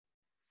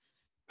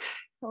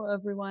Hello,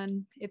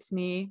 everyone. It's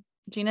me.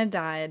 Gina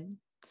died.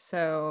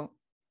 So,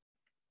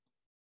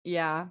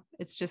 yeah,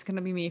 it's just going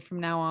to be me from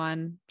now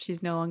on.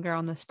 She's no longer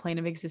on this plane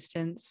of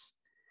existence.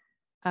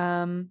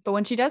 But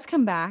when she does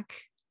come back,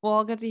 we'll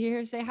all get to hear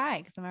her say hi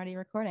because I'm already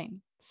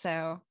recording.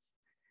 So,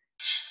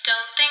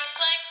 Don't think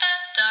like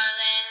that,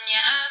 darling.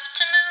 You have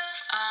to move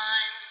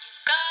on.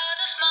 You've got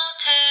a small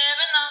tear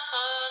in the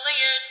hole of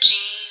your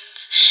jeans.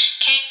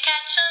 Can't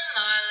catch a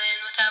marlin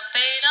without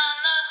bait on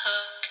the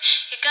hook.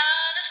 You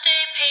gotta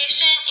stay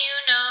patient, you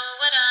know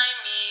what I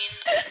mean.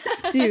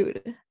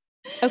 Dude,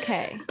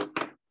 okay.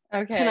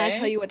 okay. Can I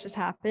tell you what just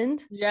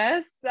happened?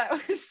 Yes, that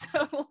was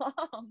so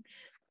long.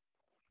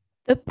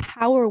 The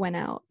power went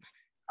out.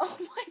 Oh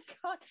my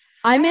God.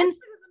 I was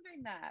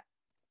wondering that.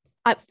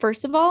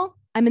 First of all,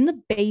 I'm in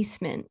the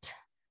basement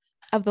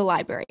of the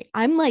library.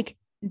 I'm like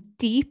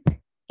deep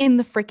in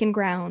the freaking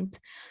ground.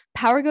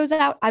 Power goes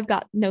out. I've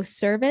got no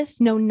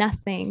service, no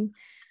nothing.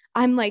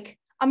 I'm going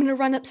to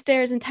run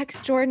upstairs and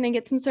text Jordan and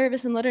get some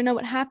service and let her know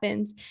what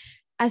happens.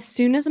 As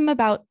soon as I'm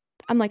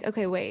like,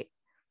 okay, wait.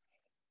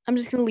 I'm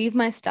just going to leave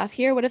my stuff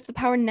here. What if the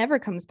power never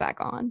comes back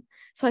on?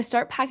 So I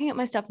start packing up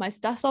my stuff. My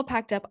stuff's all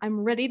packed up. I'm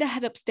ready to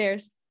head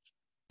upstairs.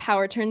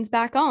 Power turns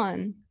back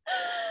on.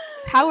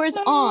 Power's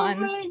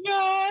on. Oh my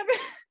God.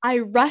 I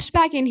rush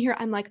back in here.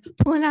 I'm like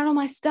pulling out all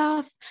my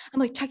stuff. I'm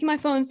like checking my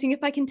phone, seeing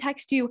if I can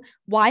text you.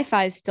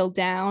 Wi-Fi's still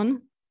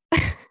down.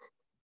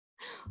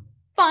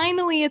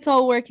 Finally, it's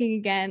all working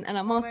again. And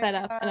I'm all set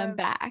up and I'm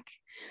back.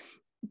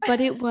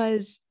 But it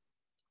was,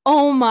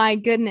 oh my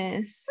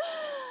goodness.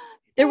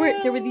 There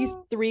were these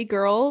three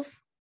girls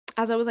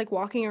as I was like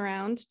walking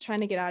around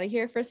trying to get out of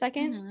here for a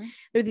second. Mm-hmm.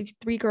 There were these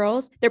three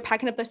girls. They're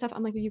packing up their stuff.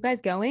 I'm like, are you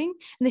guys going?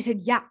 And they said,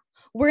 yeah,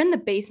 we're in the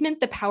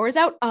basement. The power's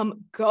out.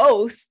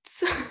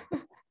 Ghosts.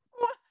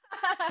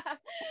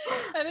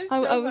 That is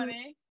so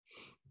funny.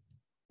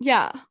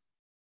 Yeah.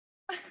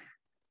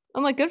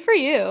 I'm like, good for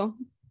you.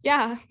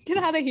 Yeah, get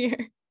out of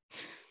here.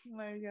 Oh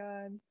my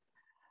God.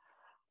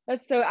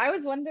 That's so, I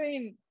was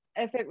wondering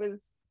if it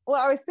was,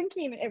 well, I was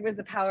thinking it was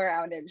a power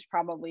outage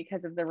probably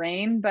because of the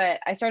rain, but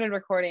I started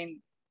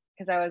recording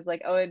because I was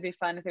like, oh, it'd be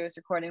fun if it was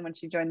recording when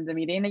she joined the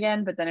meeting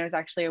again, but then it was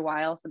actually a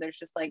while. So there's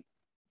just like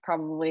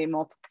probably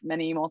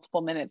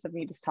multiple minutes of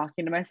me just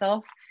talking to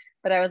myself.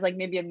 But I was like,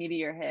 maybe a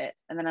meteor hit.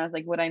 And then I was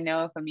like, would I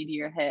know if a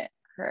meteor hit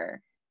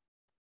her?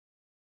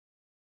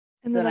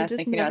 And so then I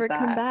just never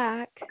come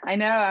back. I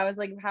know. I was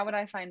like, how would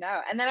I find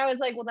out? And then I was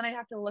like, well, then I'd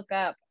have to look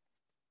up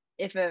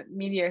if a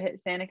meteor hit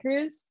Santa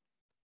Cruz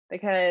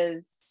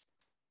because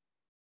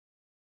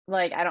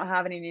like I don't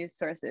have any news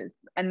sources.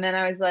 And then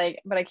I was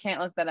like, but I can't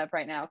look that up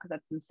right now because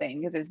that's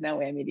insane because there's no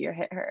way a meteor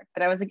hit her.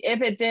 But I was like,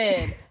 if it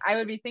did, I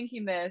would be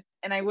thinking this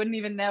and I wouldn't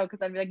even know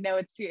because I'd be like, no,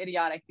 it's too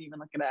idiotic to even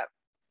look it up.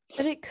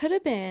 But it could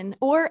have been,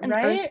 or an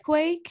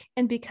earthquake,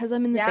 and because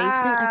I'm in the basement,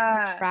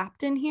 I'm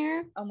trapped in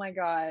here. Oh my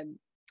God.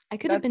 I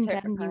could have been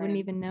dead and you wouldn't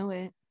even know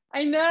it.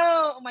 I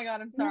know. Oh my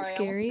God, I'm sorry. Isn't that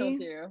scary? I almost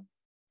killed you.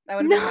 That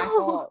would have been my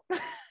fault.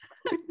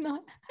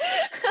 Not.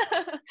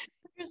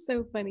 You're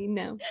so funny.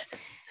 No.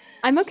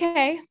 I'm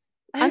okay.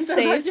 I'm so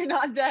safe. Glad you're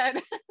not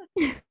dead.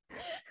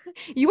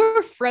 You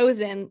were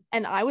frozen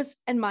and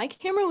my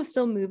camera was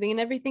still moving and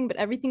everything, but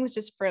everything was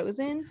just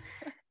frozen.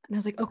 And I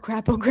was like, oh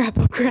crap.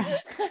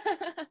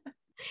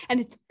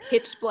 And it's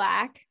pitch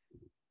black.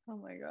 Oh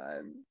my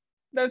God.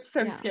 That's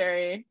so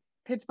scary.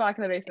 Pitch black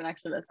in the basement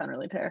actually does sound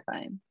really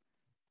terrifying.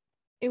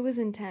 It was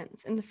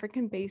intense in the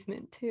freaking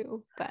basement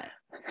too, but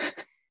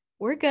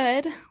we're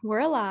good. We're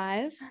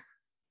alive.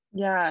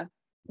 Yeah.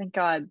 Thank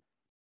God.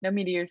 No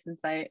meteors in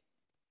sight.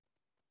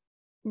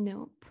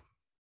 Nope.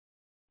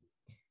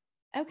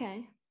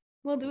 Okay.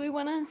 Well, do we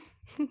want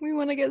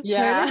to get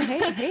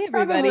started? Hey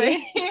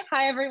everybody.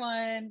 Hi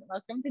everyone.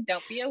 Welcome to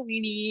Don't Be a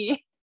Weenie.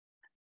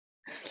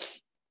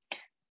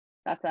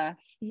 That's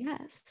us.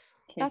 Yes.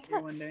 That's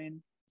us.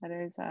 Wondering. That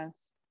is us.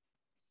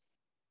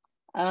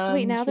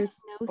 Wait, now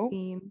there's no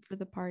theme for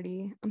the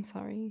party. I'm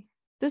sorry.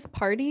 This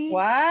party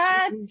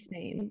is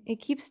insane.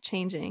 It keeps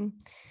changing.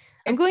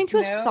 I'm going to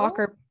a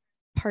soccer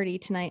party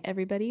tonight,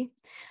 everybody.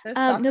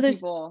 There's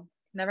people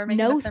never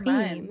making up their theme.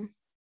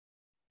 Minds.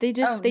 They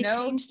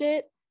changed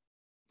it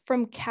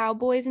from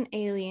Cowboys and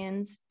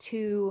Aliens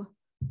to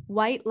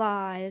White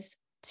Lies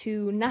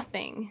to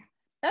nothing.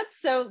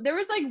 There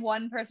was like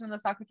one person on the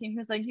soccer team who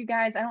was like, you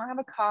guys, I don't have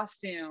a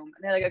costume. And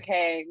they're like,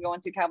 okay, we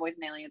want to Cowboys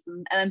and Aliens.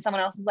 And then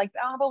someone else is like,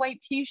 I have a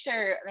white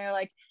t-shirt. And they're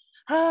like,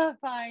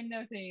 fine,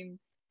 no theme.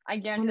 I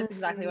guarantee that's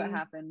exactly what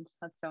happened.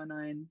 That's so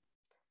annoying.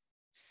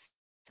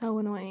 So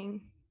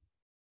annoying.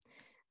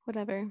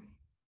 Whatever.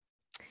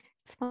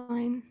 It's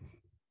fine.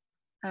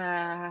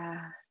 Yeah.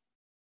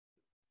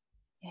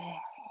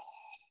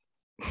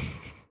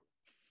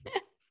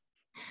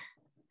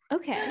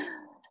 Okay.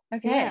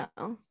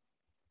 Well,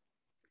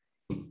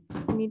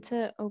 I need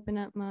to open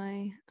up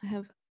I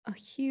have a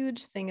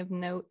huge thing of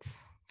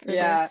notes for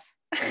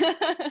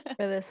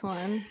this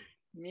one.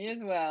 Me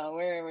as well.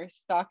 We're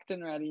stocked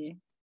and ready.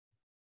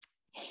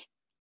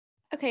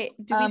 Okay,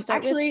 do we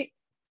start actually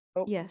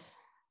Yes.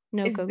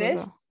 No, is go.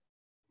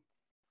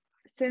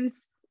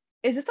 Since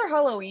Is this our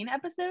Halloween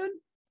episode?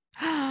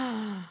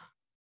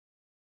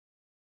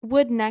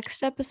 Would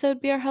next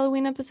episode be our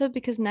Halloween episode?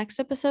 Because next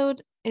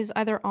episode is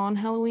either on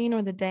Halloween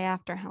or the day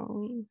after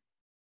Halloween.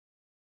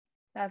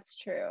 That's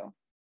true.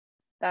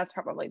 That's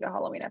probably the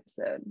Halloween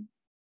episode.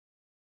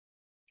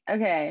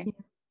 Okay.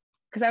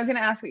 Because I was gonna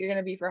ask what you're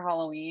gonna be for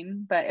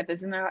Halloween, but if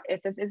this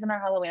isn't our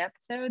Halloween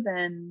episode,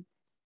 then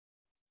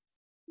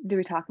do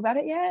we talk about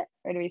it yet,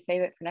 or do we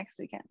save it for next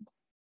weekend?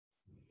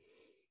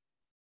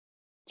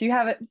 Do you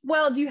have it?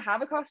 Well, do you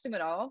have a costume at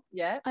all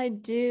yet? I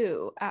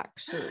do,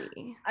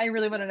 actually. I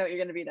really want to know what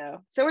you're gonna be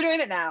though. So we're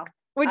doing it now.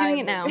 We're doing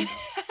it now.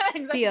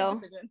 Deal.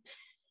 Decision.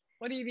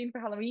 What are you being for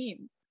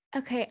Halloween?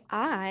 Okay,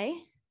 I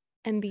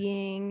am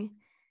being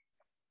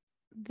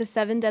the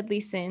 7 deadly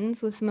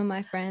sins with some of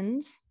my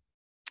friends.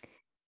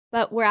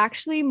 But we're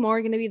actually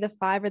more going to be the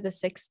 5 or the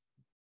 6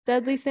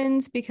 deadly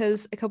sins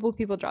because a couple of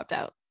people dropped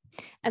out.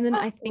 And then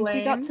I think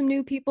we got some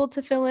new people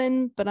to fill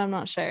in, but I'm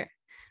not sure.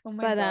 Oh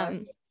my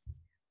gosh.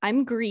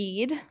 I'm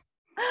Greed.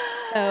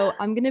 So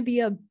I'm going to be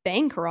a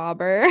bank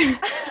robber.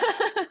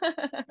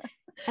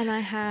 And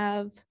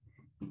I'm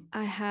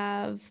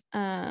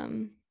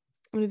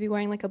going to be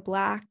wearing like a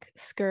black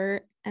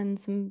skirt and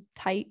some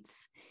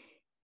tights.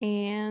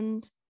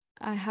 And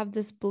I have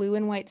this blue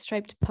and white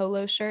striped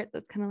polo shirt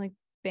that's kind of like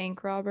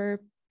bank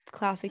robber,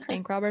 classic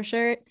bank robber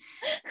shirt.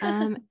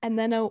 And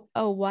then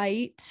a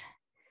white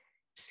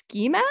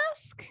ski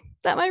mask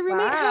that my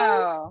roommate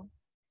has.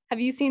 Have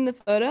you seen the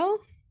photo?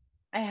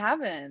 I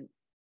haven't.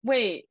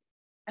 Wait,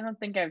 I don't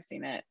think I've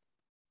seen it.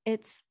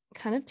 It's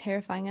kind of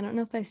terrifying. I don't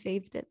know if I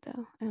saved it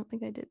though. I don't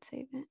think I did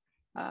save it.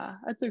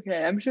 That's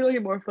okay. I'm sure I'll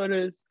get more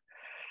photos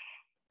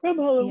from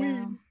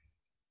Halloween.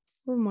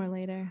 Yeah. Or more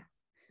later.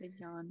 Big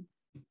yawn.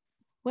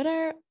 What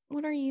are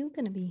you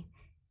gonna be?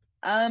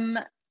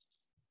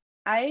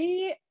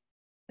 I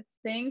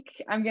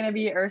think I'm gonna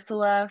be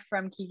Ursula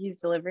from Kiki's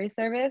Delivery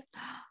Service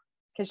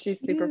because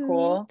she's super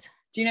cool.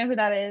 Do you know who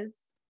that is?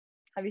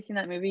 Have you seen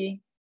that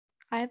movie?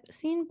 I've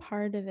seen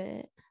part of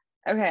it.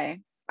 Okay.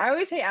 I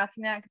always hate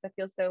asking that because I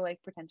feel so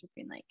like pretentious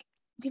being like,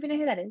 do you even know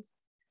who that is?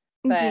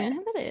 But do you know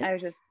who that is? I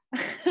was just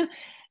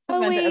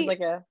wait,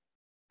 like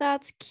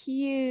that's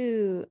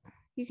cute.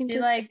 You can she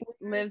just like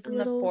lives in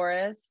the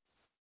forest.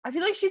 I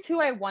feel like she's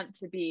who I want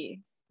to be,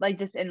 like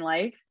just in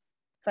life.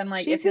 So I'm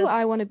like, she's who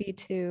I want to be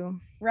too.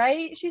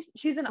 Right? She's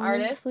an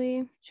Honestly.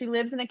 artist. She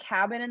lives in a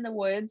cabin in the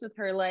woods with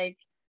her like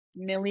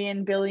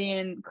million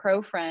billion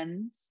crow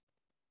friends.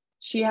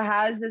 She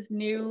has this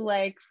new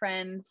like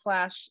friend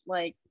 /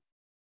 like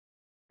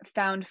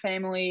found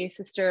family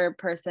sister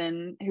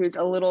person who's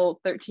a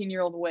little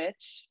 13-year-old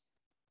witch.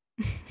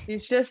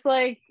 She's just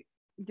like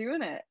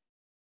doing it.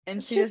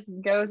 And she just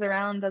goes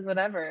around, does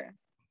whatever.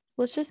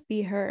 Let's just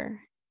be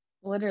her.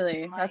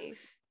 Literally.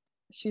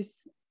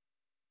 She's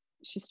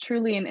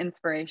truly an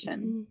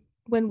inspiration.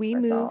 When we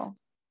move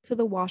to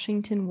the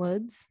Washington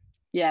Woods,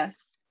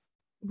 yes,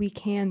 we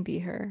can be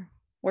her.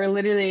 We're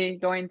literally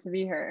going to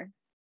be her.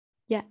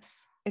 Yes.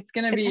 It's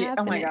gonna be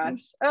happening.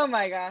 Oh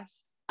my gosh.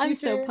 I'm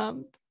so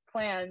pumped.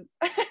 Plans.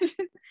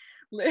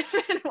 Live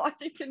in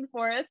Washington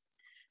Forest.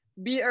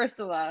 Be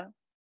Ursula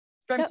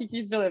from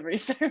Kiki's Delivery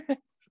Service.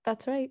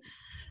 That's right.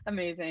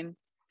 Amazing.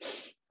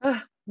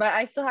 But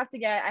I still have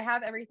to I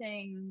have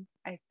everything,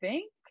 I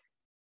think,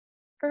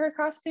 for her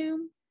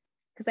costume.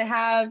 Because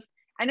I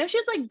know she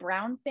has like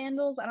brown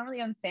sandals, but I don't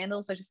really own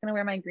sandals, so I'm just gonna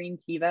wear my green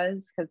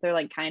Tevas because they're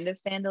like kind of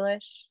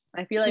sandalish.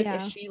 I feel like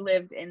if she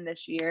lived in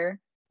this year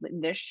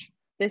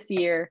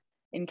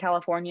in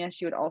California,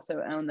 she would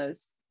also own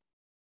those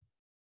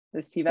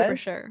Tevas. For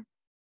sure.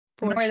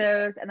 Wear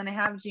those, and then I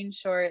have jean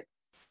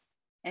shorts,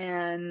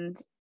 and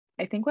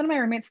I think one of my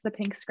roommates has the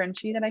pink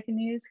scrunchie that I can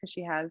use because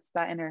she has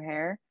that in her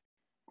hair.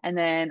 And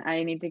then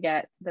I need to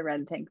get the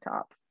red tank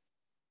top.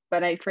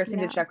 But I first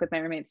need to check with my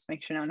roommates to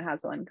make sure no one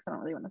has one because I don't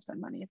really want to spend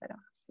money if I don't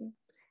have to.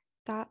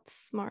 That's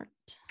smart.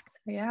 So,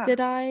 yeah. Did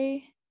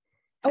I?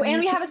 Oh, and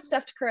we have a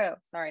stuffed crow.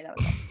 Sorry, that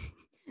was it.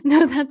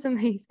 No, that's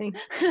amazing.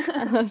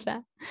 I love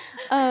that.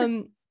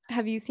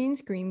 Have you seen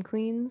Scream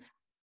Queens?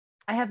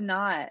 I have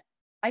not.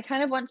 I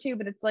kind of want to,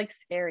 but it's like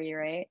scary,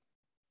 right?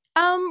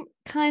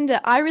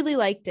 Kinda. I really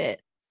liked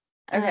it.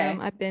 Okay.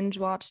 I binge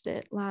watched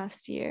it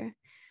last year,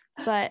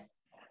 but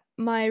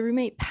my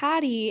roommate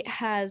Patty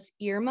has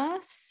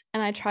earmuffs,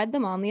 and I tried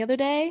them on the other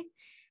day,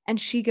 and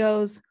she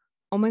goes,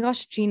 "Oh my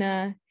gosh,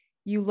 Gina,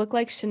 you look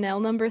like Chanel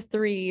No.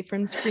 3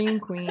 from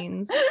Scream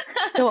Queens."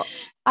 So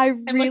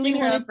I'm looking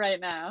her up right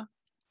now.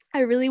 I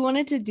really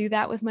wanted to do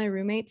that with my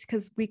roommates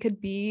because we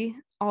could be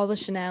all the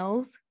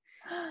Chanels.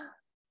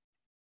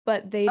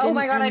 But they didn't. Oh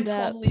my god, I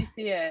totally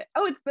see it.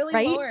 Oh, it's Billie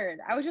Lourd.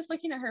 I was just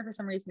looking at her for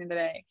some reason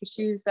today because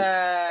she's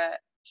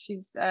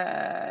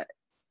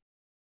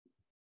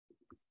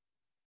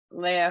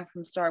Leia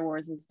from Star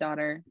Wars'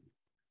 daughter.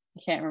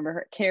 I can't remember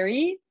her.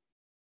 Carrie?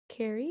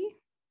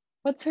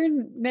 What's her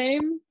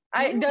name?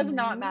 It does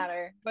not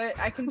matter, but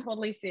I can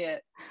totally see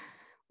it.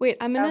 Wait,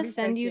 I'm gonna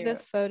send you the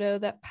photo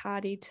that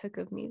Patty took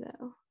of me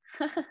though.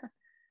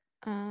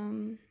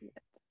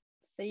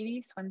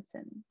 Sadie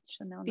Swenson,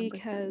 Chanel No.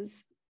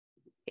 because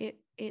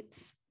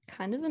it's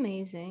kind of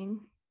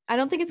amazing. I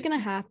don't think it's gonna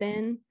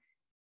happen,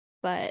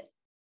 but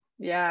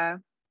Yeah.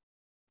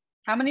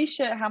 How many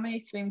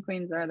Scream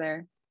Queens are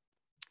there?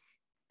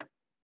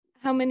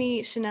 how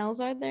many Chanels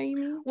are there, you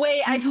mean?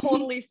 Wait, I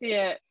totally see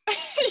it.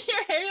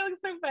 Your hair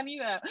looks so funny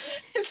though.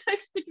 It's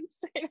like sticking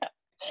straight up.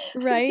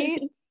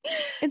 Right?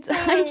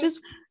 It's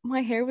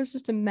my hair was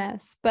just a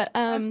mess. But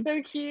That's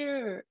so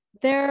cute.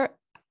 they're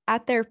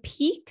at their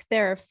peak,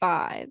 there are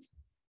 5.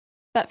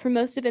 But for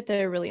most of it,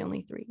 there are really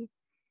only 3.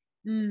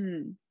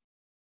 Mm.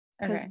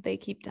 Because Okay. they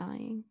keep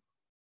dying.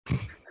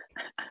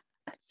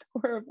 That's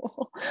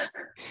horrible.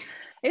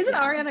 Isn't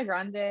Ariana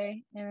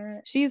Grande in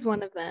it? She's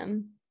one of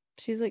them.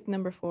 She's like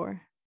number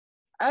 4.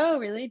 Oh,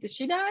 really? Did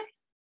she die?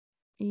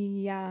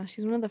 Yeah,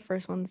 she's one of the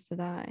first ones to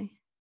die.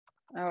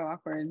 Oh,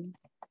 awkward.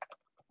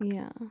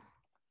 Yeah.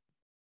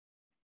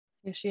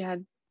 Yeah, she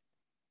had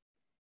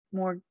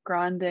more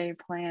grande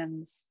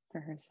plans for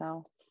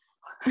herself.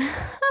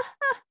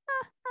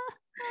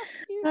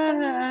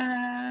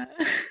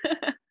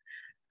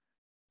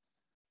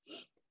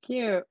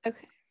 Cute.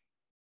 Okay.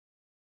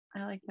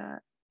 I like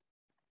that.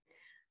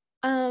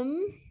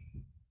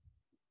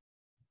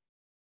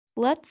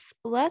 Let's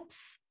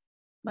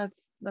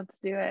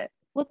do it.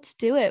 Let's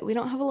do it. We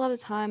don't have a lot of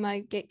time. I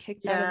get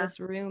kicked out of Yeah. this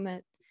room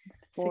at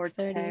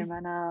 6:30.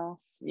 6:30.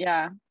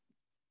 Yeah.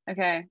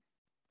 Okay.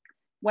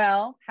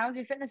 Well, how's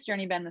your fitness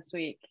journey been this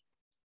week?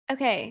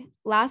 Okay,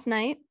 last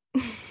night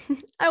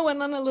I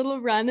went on a little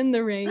run in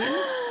the rain.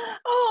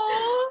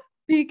 Oh,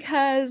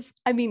 because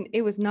I mean,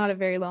 it was not a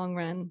very long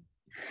run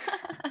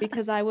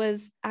because I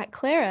was at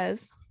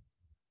Clara's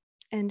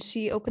and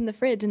she opened the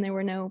fridge and there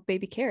were no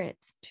baby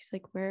carrots. She's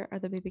like, "Where are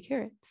the baby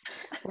carrots?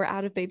 We're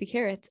out of baby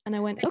carrots." And I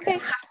went, "Okay."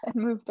 I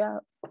moved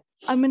out.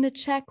 I'm going to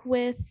check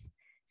with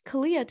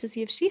Kalia to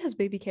see if she has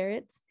baby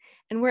carrots.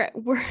 And we're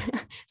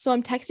so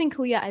I'm texting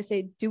Kalia. I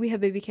say, "Do we have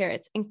baby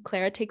carrots?" And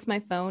Clara takes my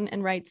phone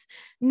and writes,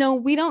 "No,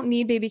 we don't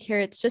need baby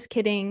carrots. Just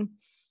kidding."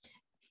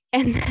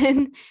 And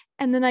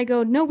then I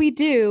go, "No, we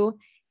do."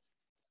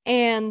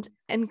 And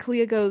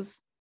Kalia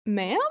goes,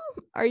 "Ma'am,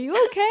 are you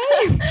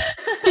okay?"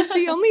 Because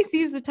she only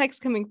sees the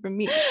text coming from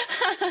me.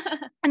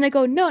 And I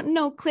go,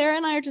 no, Clara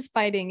and I are just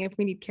fighting if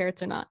we need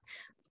carrots or not.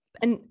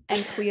 And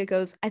Kalia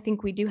goes, "I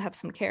think we do have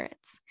some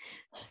carrots."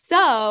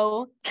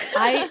 So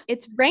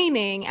it's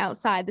raining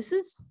outside.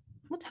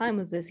 What time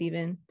was this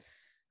even?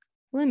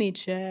 Let me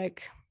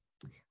check.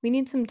 We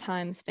need some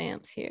time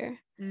stamps here.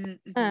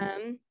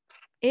 Mm-hmm.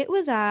 It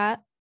was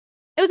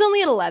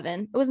only at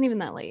 11. It wasn't even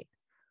that late.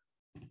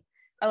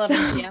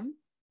 11 p.m.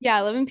 Yeah,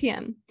 11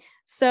 p.m.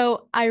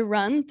 So I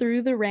run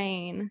through the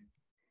rain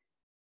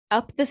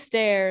up the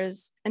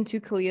stairs into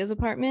Kalia's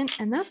apartment,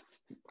 and that's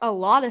a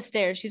lot of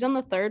stairs. She's on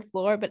the 3rd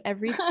floor, but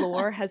every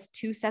floor has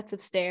 2 sets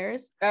of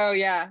stairs. Oh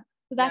yeah.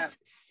 So that's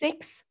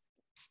 6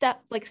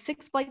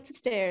 flights of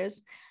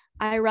stairs.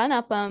 I run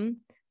up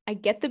them. I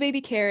get the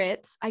baby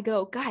carrots. I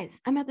go, "Guys,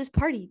 I'm at this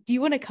party. Do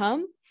you want to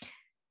come?"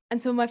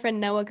 And so my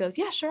friend Noah goes,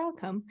 "Yeah, sure, I'll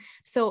come."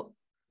 So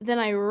then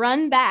I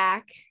run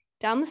back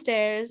down the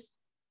stairs,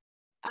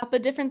 up a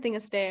different thing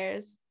of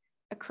stairs,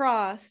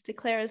 across to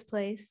Clara's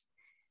place,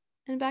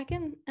 and back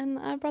in, and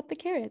I brought the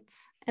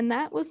carrots. And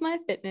that was my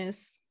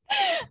fitness.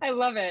 I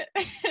love it.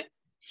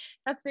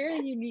 That's very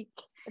unique.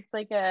 It's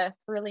like a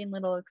thrilling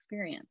little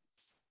experience.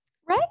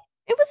 Right?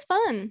 It was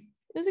fun.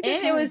 It was a good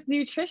time. And it was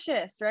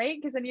nutritious, right?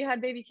 Because then you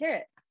had baby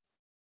carrots.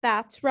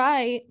 That's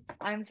right.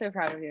 I'm so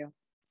proud of you.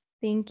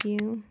 Thank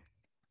you.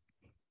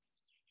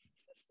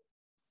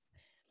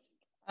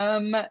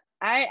 I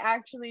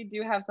actually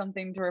do have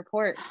something to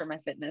report for my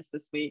fitness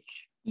this week.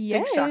 Yay.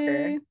 Big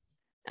shocker.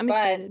 I'm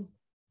excited.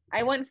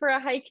 I went for a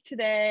hike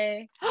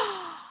today.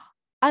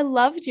 I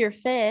loved your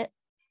fit.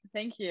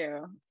 Thank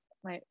you.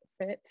 My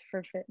fit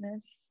for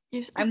fitness.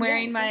 I'm I'm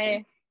wearing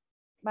my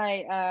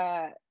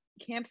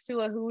Camp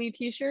Sulahuli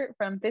t-shirt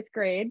from 5th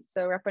grade.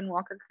 So we're up in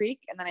Walker Creek.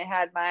 And then I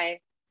had my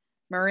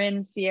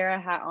Marin Sierra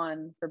hat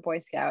on for Boy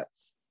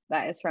Scouts.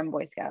 That is from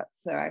Boy Scouts.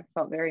 So I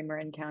felt very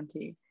Marin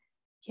County.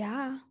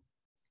 Yeah.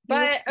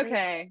 But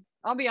okay,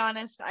 I'll be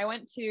honest. I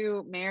went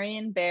to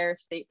Marion Bear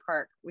State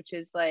Park, which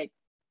is like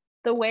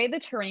the way the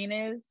terrain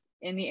is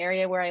in the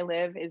area where I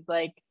live is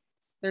like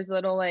there's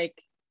little like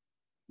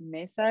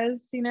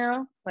mesas,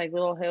 like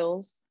little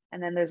hills,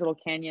 and then there's little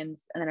canyons,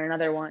 and then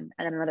another one,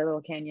 and then another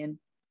little canyon.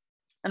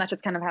 And that's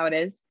just kind of how it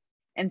is.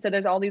 And so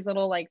there's all these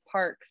little like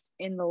parks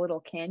in the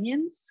little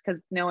canyons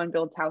because no one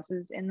builds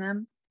houses in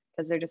them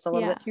because they're just a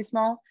little bit too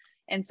small.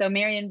 And so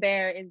Marion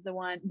Bear is the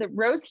one. The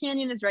Rose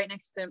Canyon is right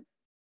next to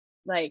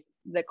like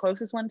the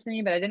closest one to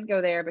me, but I didn't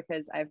go there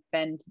because I've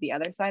been to the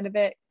other side of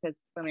it because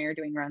when we were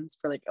doing runs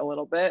for like a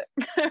little bit,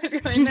 I was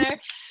going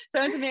there. So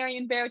I went to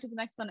Marion Bear, which is the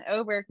next one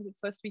over because it's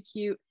supposed to be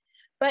cute,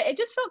 but it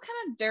just felt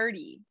kind of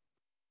dirty.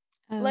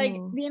 Like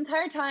the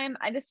entire time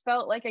I just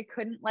felt like I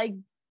couldn't like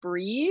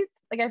breathe.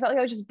 Like I felt like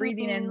I was just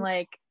breathing in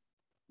like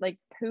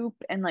poop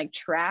and like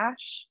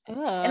trash. And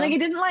like it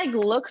didn't like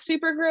look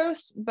super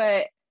gross,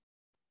 but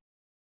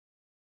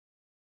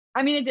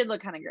I mean it did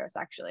look kind of gross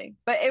actually,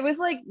 but it was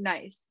like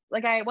nice.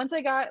 Like once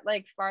I got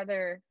like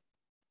farther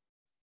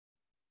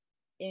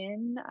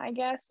in, I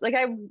guess. Like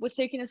I was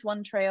taking this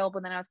one trail,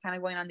 but then I was kind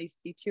of going on these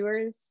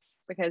detours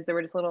because there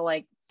were just little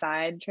like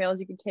side trails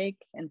you could take.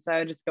 And so I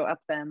would just go up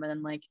them and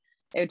then like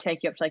it would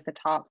take you up to like the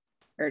top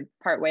or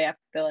part way up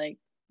the like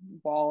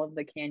wall of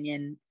the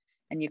canyon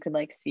and you could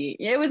like see.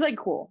 It was like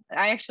cool.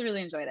 I actually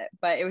really enjoyed it,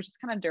 but it was just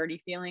kind of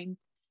dirty feeling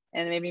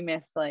and it made me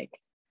miss like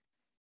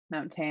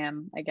Mount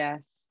Tam, I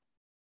guess.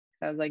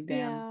 So I was like, damn.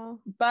 Yeah.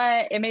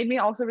 But it made me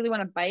also really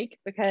want to bike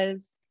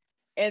because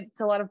it's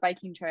a lot of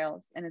biking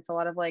trails and it's a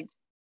lot of like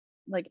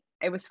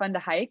it was fun to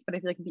hike, but I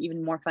feel like it'd be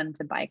even more fun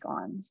to bike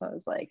on. So I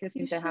was like, I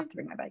think I have to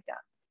bring my bike down.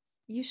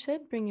 You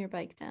should bring your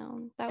bike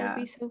down. That would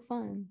be so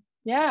fun.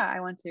 Yeah, I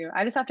want to.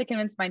 I just have to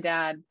convince my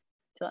dad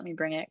to let me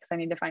bring it because I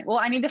need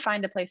to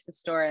find a place to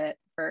store it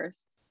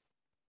first.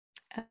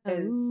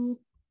 Because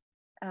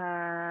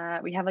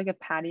we have like a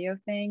patio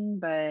thing,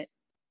 but it's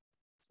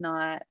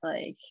not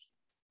like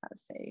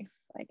safe,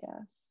 I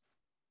guess.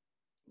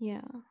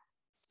 Yeah.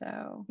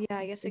 So yeah,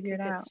 I guess it could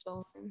get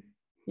stolen.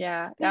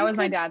 Yeah, that was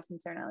my dad's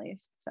concern at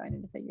least. So I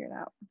need to figure it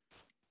out.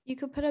 You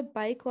could put a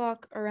bike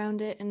lock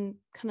around it and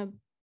kind of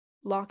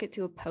lock it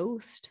to a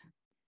post.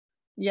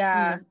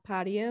 Yeah. On the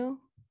patio,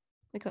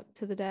 like up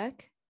to the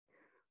deck.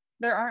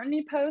 There aren't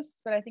any posts,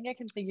 but I think I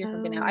can figure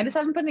something out. I just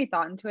haven't put any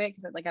thought into it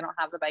because like I don't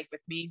have the bike with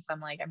me. So I'm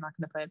like, I'm not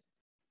going to put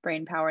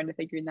brain power into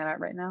figuring that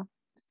out right now.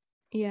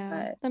 Yeah,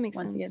 but that makes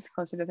sense. Once it gets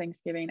closer to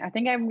Thanksgiving, I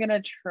think I'm going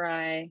to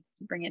try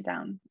to bring it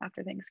down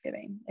after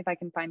Thanksgiving if I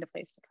can find a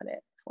place to put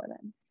it before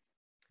then.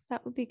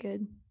 That would be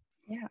good.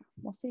 Yeah,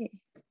 we'll see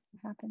what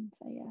happens,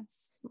 I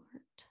guess.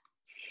 Smart.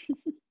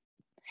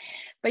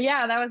 But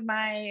yeah, that was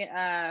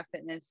my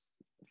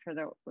fitness for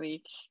the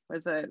week.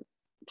 Was a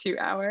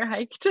 2-hour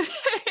hike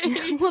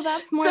today. Well,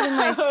 that's more than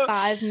my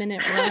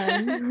 5-minute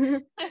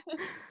run.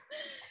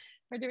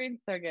 We're doing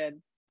so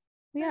good.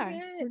 We are.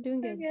 We're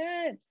doing so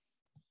good.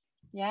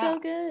 Yeah. So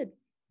good.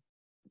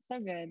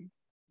 So good.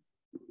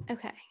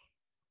 Okay.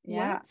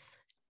 Yeah. What's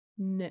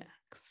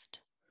next?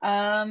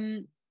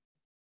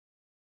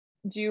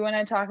 Do you want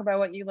to talk about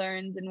what you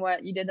learned and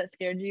what you did that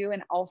scared you,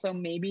 and also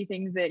maybe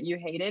things that you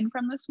hated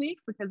from this week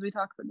because we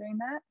talked about doing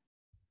that?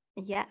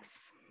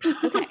 Yes.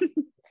 Okay.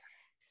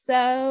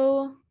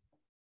 So,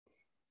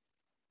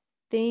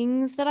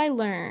 things that I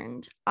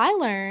learned. I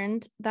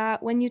learned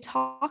that when you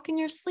talk in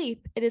your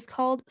sleep, it is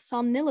called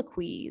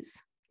somniloquies.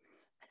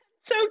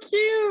 So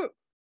cute.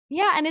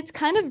 Yeah, and it's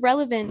kind of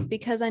relevant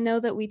because I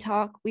know that we've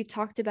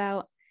talked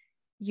about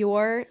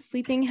your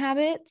sleeping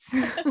habits.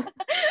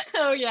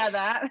 Oh yeah,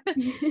 that.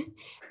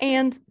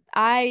 And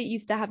I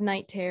used to have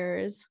night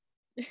terrors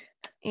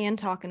and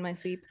talk in my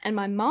sleep, and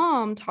my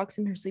mom talks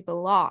in her sleep a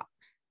lot.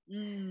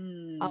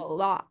 A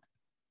lot.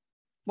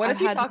 What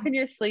if you talk in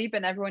your sleep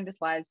and everyone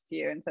just lies to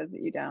you and says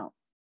that you don't?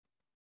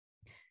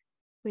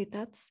 Wait,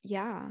 that's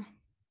that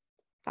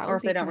or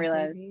if they don't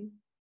realize. Crazy.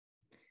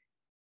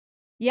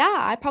 Yeah,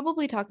 I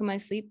probably talk in my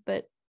sleep,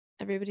 but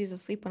everybody's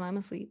asleep when I'm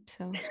asleep,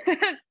 so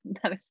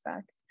that is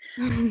facts.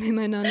 They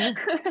might not know.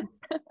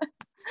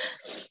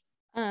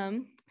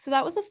 So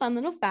that was a fun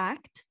little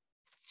fact.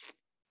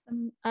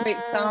 Wait,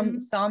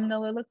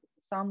 somniloquy.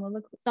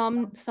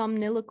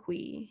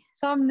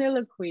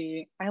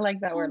 Somniloquy. I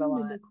like that word a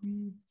lot.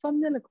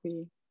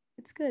 Somniloquy.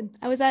 It's good.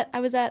 I was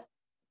at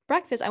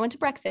breakfast. I went to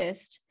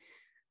breakfast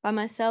by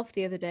myself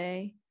the other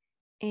day,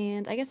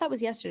 and I guess that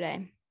was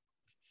yesterday.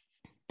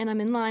 And I'm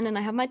in line and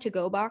I have my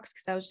to-go box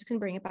because I was just gonna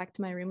bring it back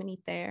to my room and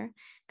eat there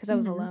because I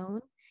was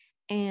alone.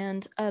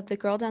 And the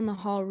girl down the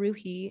hall,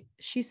 Ruhi,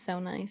 she's so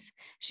nice.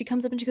 She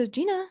comes up and she goes,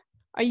 "Gina,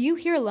 are you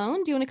here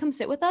alone? Do you want to come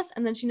sit with us?"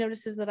 And then she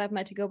notices that I have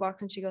my to-go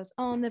box and she goes,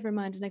 "Oh, never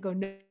mind." And I go,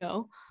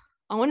 "No,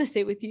 I want to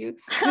sit with you."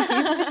 So I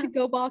gave my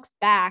to-go box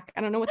back.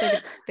 I don't know what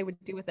they would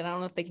do with it. I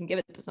don't know if they can give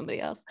it to somebody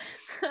else.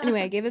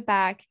 Anyway, I gave it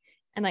back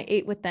and I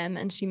ate with them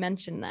and she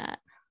mentioned that.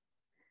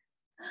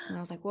 And I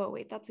was like, whoa,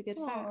 wait, that's a good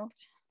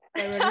fact.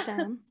 So I wrote it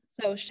down.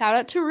 So shout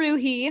out to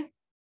Ruhi.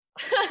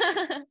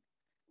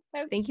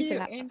 Thank you for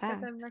that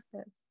fact.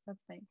 That's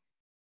nice.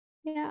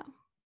 Yeah.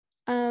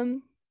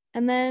 And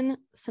then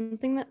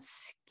something that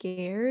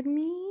scared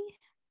me.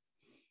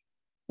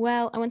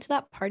 Well, I went to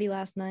that party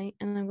last night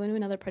and I'm going to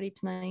another party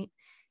tonight.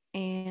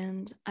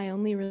 And I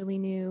only really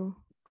knew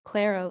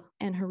Clara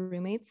and her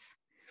roommates.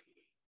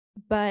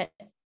 But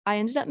I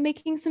ended up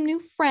making some new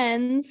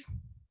friends,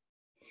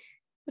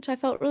 which I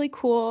felt really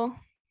cool.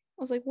 I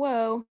was like,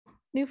 whoa,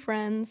 new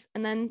friends.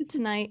 And then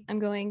tonight I'm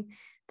going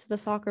to the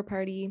soccer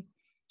party.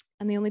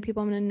 And the only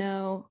people I'm going to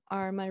know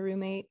are my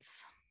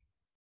roommates.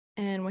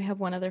 And we have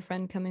one other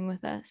friend coming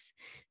with us.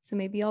 So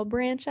maybe I'll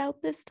branch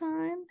out this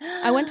time.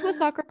 I went to a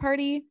soccer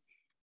party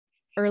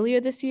earlier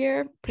this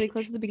year, pretty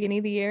close to the beginning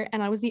of the year.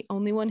 And I was the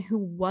only one who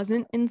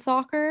wasn't in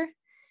soccer.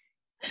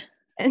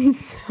 And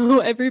so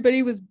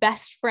everybody was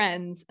best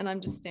friends. And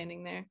I'm just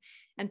standing there.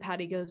 And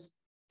Patty goes,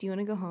 "Do you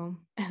want to go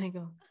home?" And I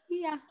go,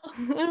 "Yeah,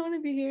 I don't want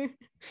to be here."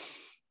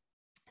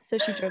 So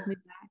she drove me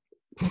back.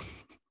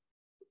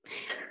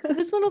 So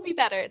this one will be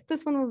better.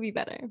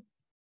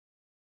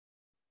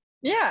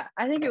 Yeah,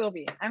 I think it will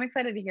be. I'm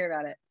excited to hear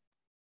about it.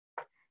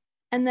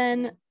 And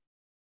then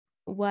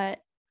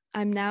what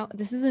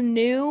this is a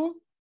new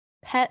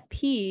pet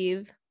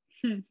peeve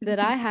that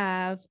I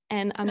have,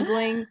 and I'm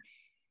going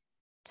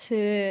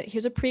to,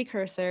 here's a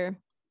precursor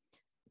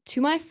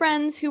to my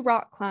friends who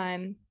rock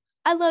climb.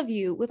 I love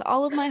you with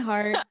all of my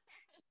heart.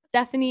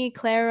 Stephanie,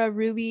 Clara,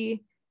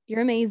 Ruby,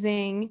 you're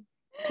amazing.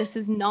 This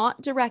is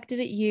not directed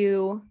at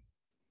you.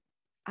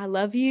 I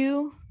love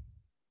you.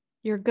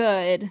 You're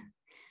good.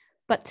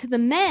 But to the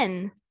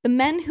men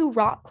who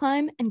rock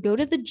climb and go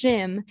to the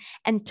gym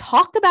and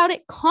talk about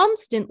it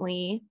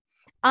constantly,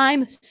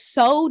 I'm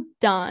so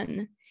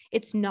done.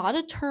 It's not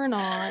a turn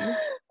on.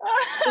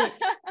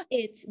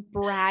 It's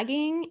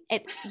bragging.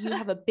 You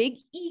have a big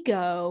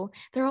ego.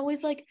 They're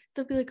always like,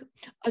 they'll be like,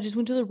 I just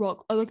went to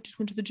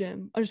the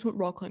gym. I just went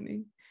rock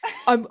climbing.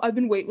 I've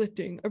been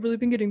weightlifting. I've really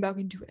been getting back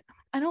into it.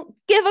 I don't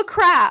give a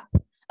crap.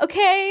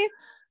 Okay?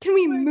 Can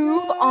we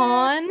move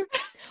on?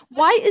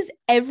 Why is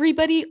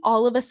everybody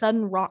all of a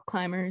sudden rock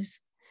climbers?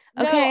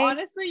 Okay. No,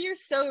 honestly, you're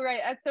so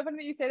right. That's so funny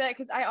that you say that,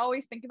 because I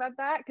always think about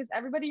that, because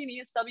everybody in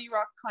ESW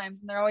rock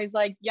climbs and they're always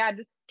like, yeah, I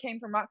just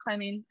came from rock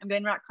climbing. I'm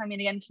going rock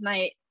climbing again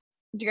tonight.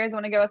 Do you guys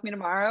want to go with me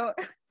tomorrow?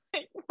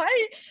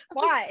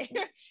 Why?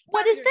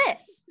 What is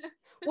this?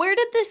 Where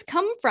did this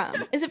come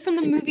from? Is it from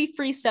the movie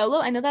Free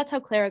Solo? I know that's how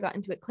Clara got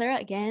into it. Clara,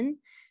 again,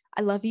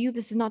 I love you.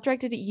 This is not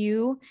directed at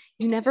you.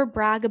 You never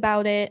brag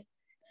about it.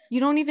 You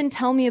don't even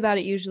tell me about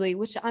it usually,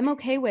 which I'm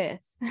okay with.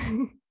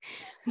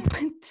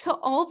 But to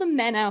all the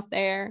men out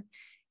there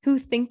who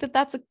think that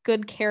that's a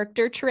good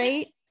character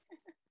trait,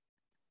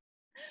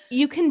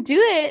 you can do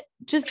it.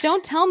 Just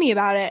don't tell me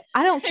about it.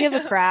 I don't give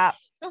a crap.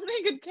 It's only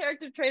a good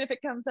character trait if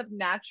it comes up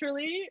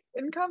naturally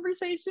in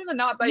conversation and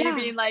not by you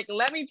being like,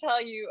 let me tell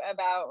you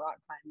about rock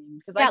climbing,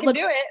 because I can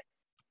do it.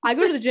 I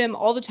go to the gym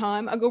all the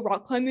time. I go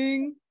rock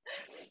climbing.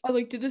 I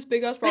did this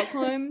big ass rock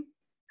climb.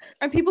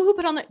 And people who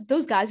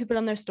those guys who put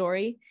on their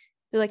story,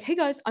 they're like, hey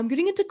guys, I'm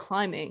getting into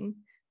climbing.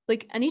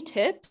 Like, any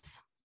tips?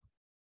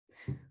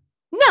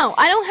 No,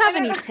 I don't have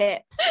any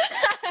tips.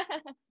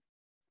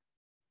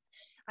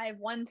 I have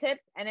one tip,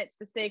 and it's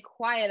to stay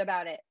quiet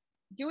about it.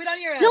 Do it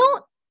on your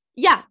own.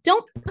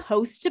 Don't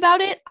post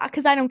about it,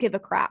 because I don't give a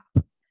crap.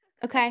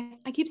 Okay?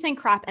 I keep saying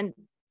crap, and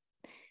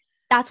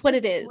that's what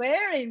it is.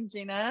 Swearing,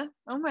 Gina.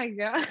 Oh my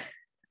God.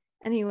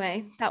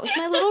 Anyway, that was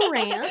my little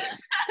rant.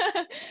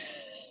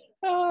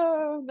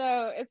 Oh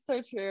no, it's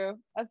so true.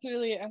 That's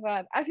really, I'm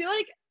glad. I feel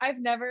like I've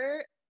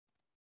never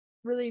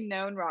really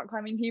known rock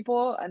climbing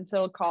people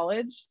until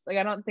college. Like,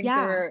 I don't think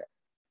there were,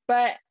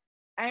 but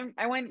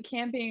I went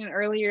camping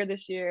earlier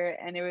this year,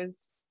 and it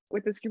was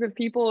with this group of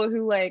people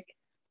who, like,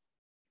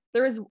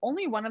 there was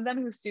only one of them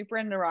who was super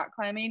into rock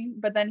climbing,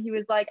 but then he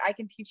was like, I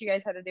can teach you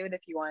guys how to do it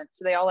if you want.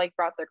 So they all like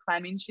brought their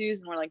climbing shoes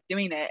and were like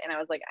doing it, and I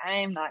was like, I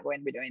am not going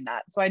to be doing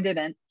that. So I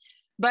didn't.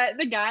 But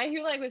the guy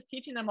who like was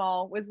teaching them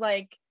all was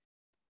like,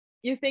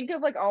 you think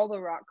of like all the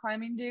rock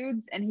climbing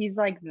dudes, and he's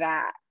like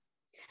that.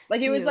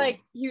 Like, it was like,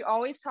 he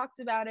always talked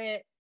about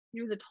it.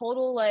 He was a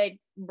total like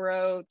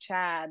bro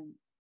Chad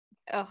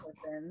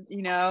person,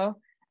 you know?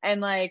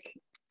 And like,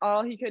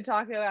 all he could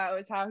talk about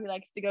was how he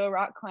likes to go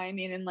rock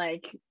climbing and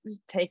like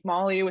just take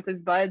Molly with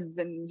his buds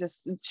and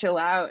just chill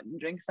out and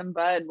drink some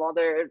bud while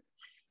they're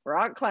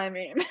rock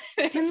climbing.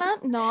 Can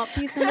that not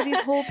be somebody's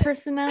whole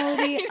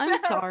personality? I'm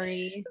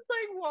sorry. It's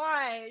like,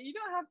 why? You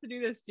don't have to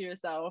do this to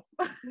yourself.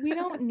 We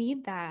don't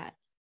need that.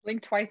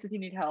 Blink twice if you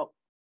need help.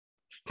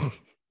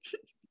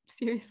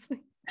 Seriously.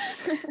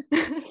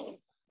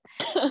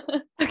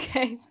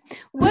 Okay.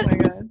 What? Oh my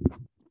God.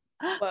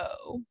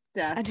 Whoa.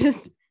 Death. I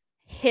just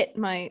hit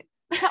my.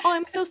 Oh,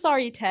 I'm so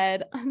sorry,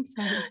 Ted. I'm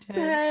sorry,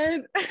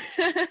 Ted.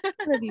 I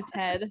love you,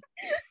 Ted.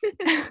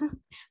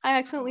 I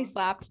accidentally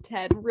slapped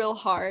Ted real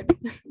hard.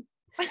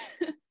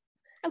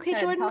 Okay,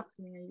 Ted, Jordan. talk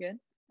to me. Are you good?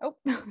 Oh,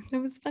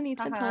 that was funny.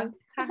 Ted talk.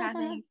 Haha,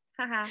 thanks.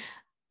 Haha.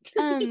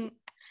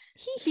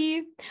 Hee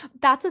hee.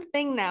 That's a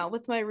thing now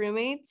with my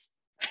roommates.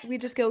 We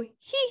just go hee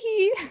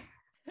hee.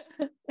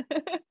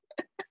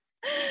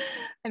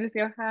 I just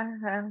go ha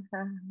ha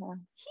ha ha.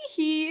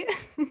 Hee hee.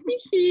 Hee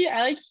hee. I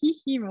like hee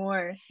hee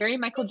more. Very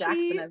Michael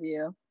Jackson of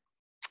you.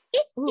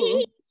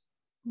 Ooh.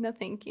 No,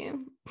 thank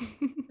you.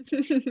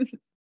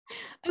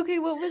 Okay,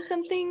 what was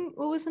something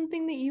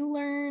that you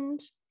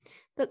learned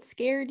that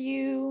scared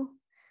you?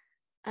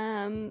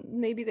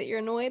 Maybe that you're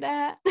annoyed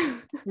at?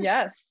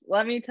 Yes,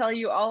 let me tell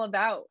you all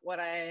about what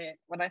I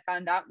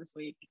found out this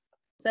week.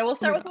 So we'll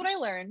start with what I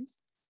learned,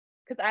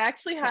 because I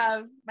actually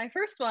have my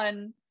first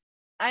one.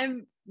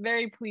 I'm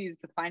very pleased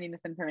with finding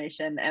this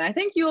information, and I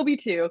think you will be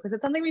too, because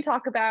it's something we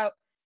talk about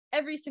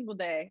every single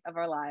day of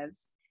our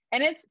lives,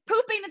 and it's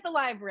pooping at the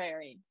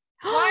library.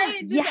 Why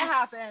does it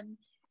happen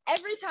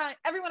every time?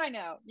 Everyone I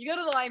know, you go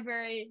to the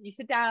library, you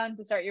sit down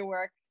to start your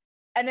work,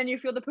 and then you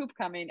feel the poop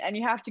coming, and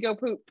you have to go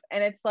poop,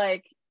 and it's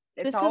like,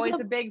 it's always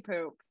a big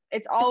poop.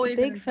 It's always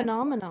a big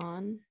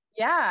phenomenon.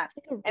 Yeah.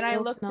 Like and I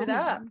looked it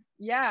up.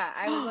 Yeah.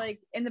 I was like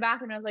in the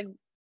bathroom, I was like,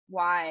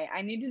 why?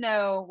 I need to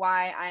know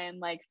why I am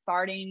like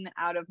farting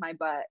out of my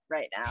butt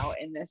right now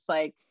in this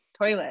like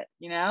toilet,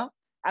 you know,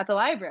 at the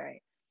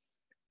library.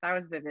 That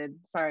was vivid.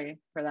 Sorry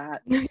for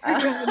that. No, you're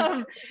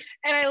good.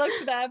 And I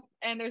looked it up,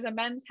 and there's a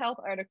Men's Health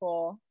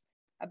article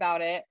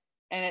about it,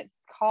 and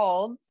it's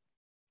called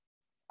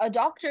 "A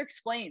Doctor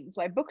Explains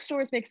Why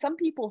Bookstores Make Some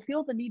People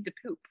Feel the Need to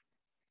Poop."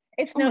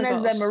 It's Oh my known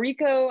as the gosh.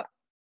 Mariko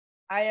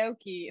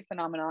Aoki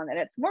phenomenon, and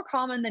it's more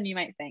common than you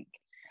might think.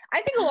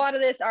 I think a lot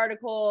of this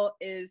article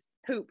is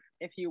poop,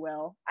 if you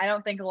will. I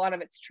don't think a lot of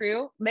it's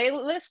true. They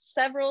list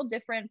several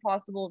different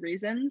possible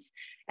reasons,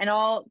 and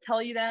I'll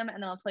tell you them,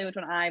 and then I'll tell you which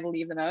one I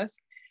believe the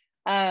most.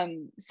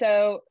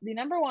 So the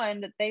number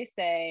one that they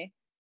say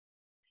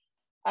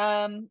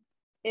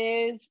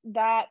is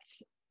that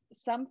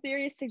some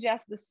theories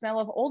suggest the smell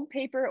of old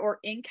paper or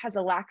ink has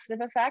a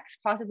laxative effect,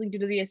 possibly due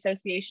to the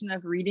association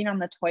of reading on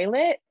the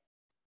toilet.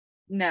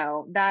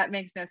 No, that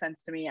makes no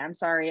sense to me. I'm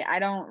sorry. I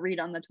don't read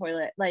on the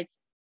toilet. Like,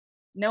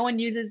 no one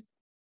uses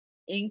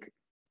ink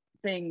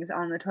things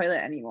on the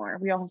toilet anymore.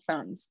 We all have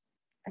phones.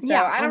 So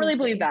Yeah, I don't really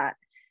believe honestly.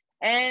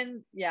 that.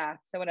 And yeah,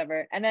 so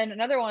whatever. And then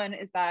another one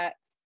is that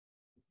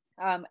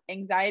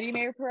anxiety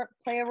may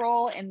play a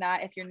role in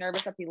that if you're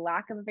nervous at the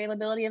lack of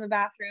availability of a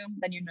bathroom,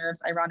 then your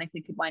nerves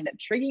ironically could wind up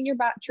triggering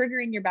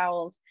your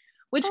bowels,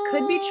 which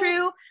could be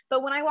true.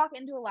 But when I walk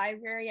into a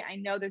library, I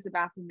know there's a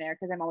bathroom there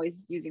because I'm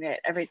always using it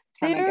every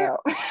time I There go.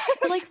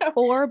 are like So,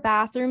 4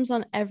 bathrooms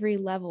on every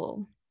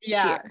level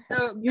yeah, here.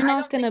 so You're I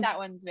not don't think gonna, that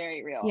one's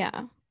very real.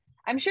 yeah.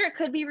 I'm sure it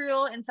could be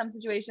real in some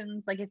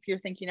situations, like if you're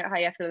thinking about how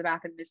you have to go to the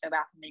bathroom, there's no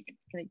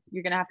bathroom,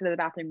 you're gonna have to go to the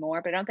bathroom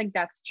more, but I don't think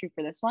that's true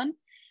for this one.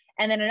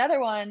 And then another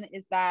one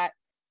is that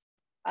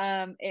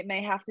it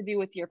may have to do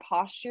with your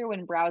posture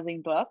when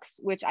browsing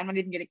books, which I'm not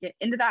even gonna get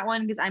into that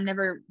one because I'm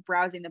never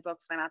browsing the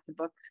books when I'm at the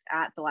book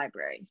at the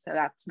library, so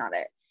that's not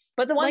it.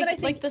 But the one that I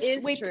think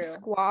is the true.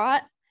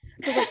 squat,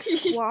 the like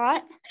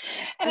squat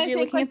And as I you're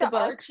think looking like at the the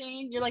books.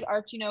 arching, you're like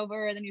arching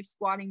over, and then you're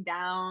squatting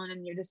down,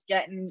 and you're just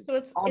getting So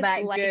it's all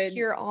that like good.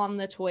 you're on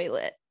the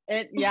toilet.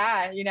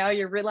 Yeah,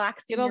 you're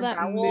relaxing Get all your that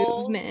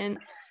bowels. movement.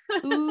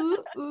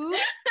 Ooh,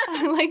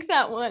 I like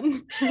that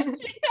one. Yeah,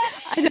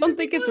 I don't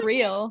think it's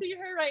real. See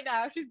her right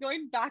now. She's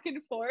going back and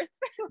forth,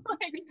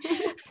 like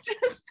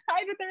just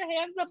tied with her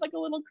hands up like a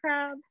little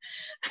crab.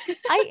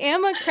 I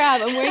am a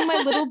crab. I'm wearing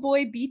my little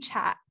boy beach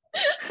hat.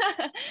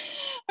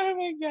 Oh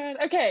my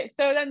god. Okay,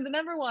 so then the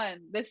number one,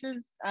 this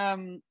is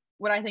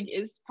what I think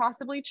is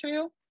possibly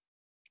true,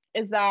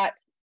 is that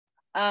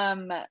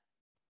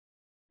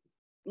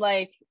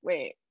like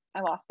wait,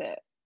 I lost it.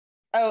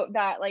 Oh,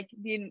 that like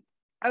the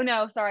oh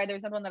no, sorry,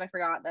 there's another one that I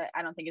forgot that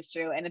I don't think is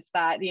true, and it's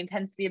that the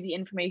intensity of the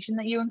information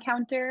that you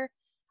encounter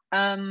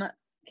can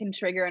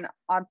trigger an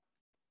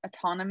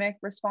autonomic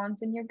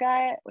response in your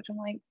gut, which I'm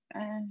like,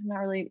 I'm not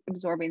really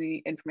absorbing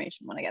the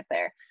information when I get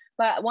there.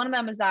 But one of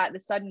them is that the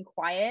sudden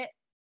quiet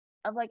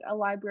of like a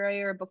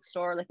library or a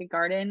bookstore, like a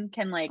garden,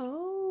 can like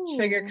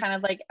trigger kind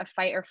of like a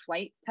fight or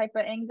flight type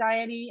of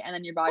anxiety, and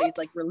then your body's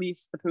like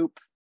release the poop,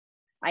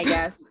 I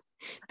guess.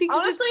 Because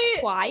honestly, it's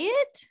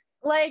quiet.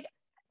 Like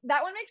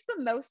that one makes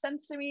the most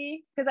sense to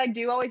me because I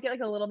do always get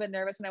like a little bit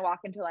nervous when I walk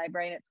into a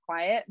library and it's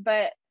quiet,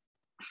 but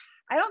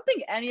I don't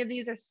think any of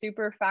these are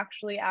super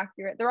factually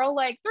accurate. They're all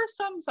like, there's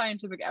some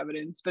scientific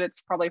evidence, but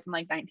it's probably from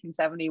like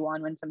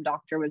 1971 when some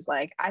doctor was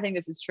like, I think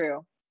this is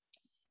true.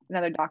 And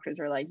other doctors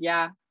were like,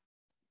 yeah.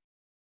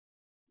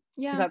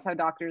 Yeah. That's how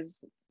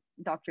doctors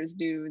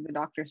do the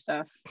doctor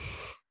stuff.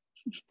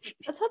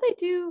 That's how they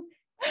do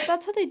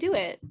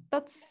it.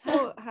 That's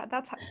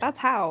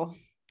how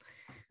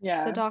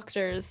Yeah, the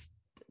doctors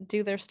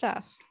do their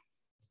stuff.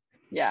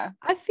 Yeah.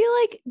 I feel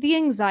like the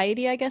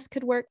anxiety, I guess,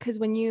 could work because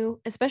when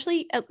you,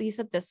 especially at least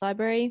at this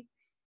library,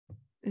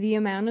 the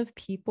amount of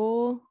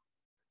people,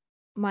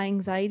 my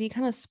anxiety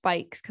kind of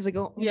spikes because I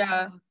go,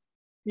 yeah,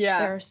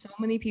 there are so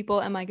many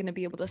people. Am I going to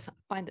be able to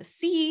find a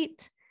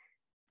seat?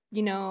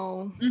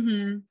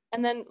 Mm-hmm.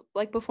 And then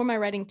like before my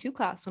writing 2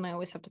 class, when I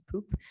always have to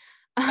poop.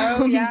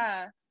 Oh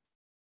yeah.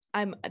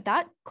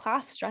 That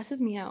class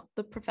stresses me out.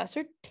 The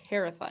professor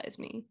terrifies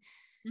me.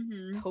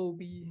 Mm-hmm.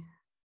 Toby.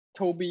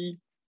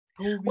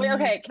 Wait,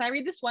 okay. Can I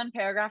read this one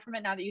paragraph from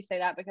it now that you say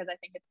that? Because I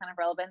think it's kind of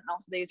relevant. And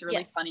also there's a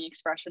really funny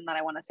expression that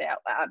I want to say out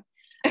loud.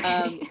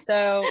 Okay.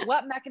 So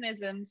what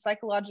mechanisms,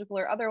 psychological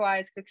or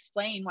otherwise, could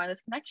explain why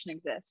this connection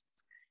exists?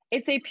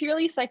 It's a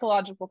purely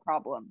psychological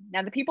problem.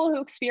 Now, the people who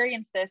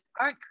experience this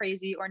aren't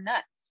crazy or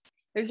nuts.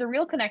 There's a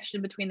real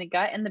connection between the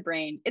gut and the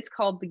brain. It's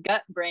called the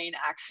gut-brain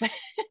axis.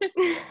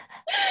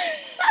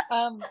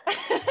 Oh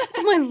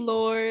my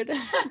Lord.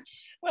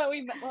 What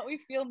we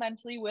feel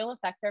mentally will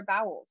affect our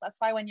bowels. That's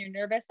why when you're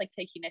nervous, like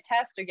taking a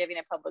test or giving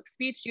a public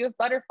speech, you have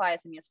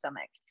butterflies in your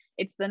stomach.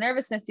 It's the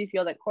nervousness you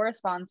feel that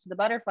corresponds to the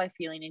butterfly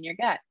feeling in your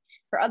gut.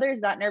 For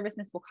others, that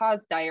nervousness will cause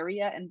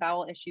diarrhea and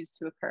bowel issues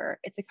to occur.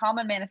 It's a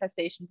common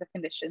manifestation of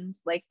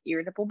conditions like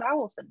irritable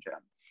bowel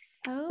syndrome.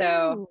 Oh.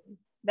 So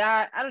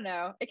that, I don't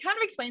know, it kind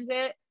of explains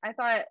it. I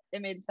thought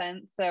it made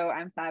sense, so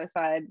I'm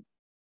satisfied,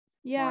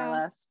 more or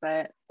less.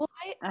 But well,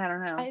 I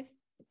don't know.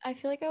 I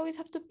feel like I always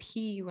have to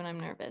pee when I'm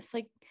nervous.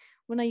 Like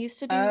when I used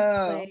to do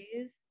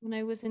plays when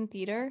I was in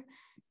theater,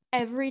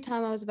 every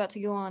time I was about to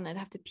go on, I'd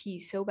have to pee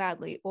so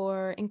badly,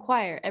 or in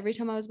choir, every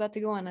time I was about to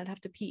go on, I'd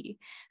have to pee.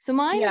 So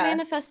mine Yeah.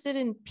 manifested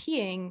in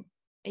peeing.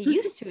 It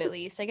used to, at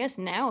least. I guess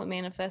now it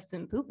manifests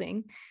in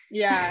pooping.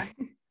 Yeah.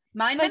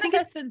 Mine But I think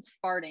manifests in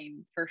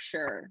farting for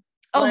sure.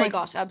 Oh my Like,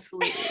 gosh,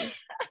 absolutely.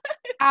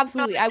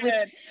 Absolutely. not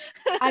good.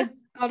 I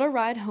got a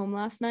ride home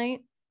last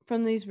night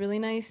from these really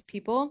nice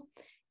people,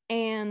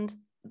 and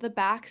the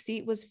back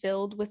seat was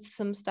filled with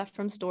some stuff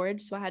from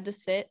storage. So I had to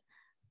sit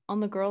on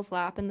the girl's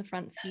lap in the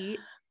front seat,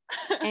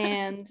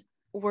 and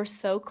we're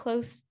so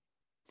close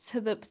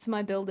to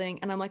my building,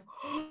 and I'm like,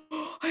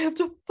 oh, I have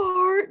to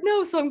fart.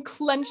 No, so I'm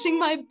clenching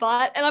my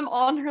butt and I'm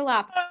on her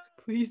lap.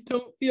 Please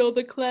don't feel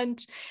the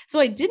clench. So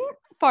I didn't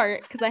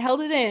fart because I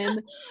held it in.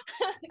 No.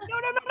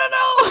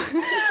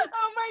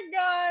 Oh my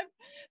God.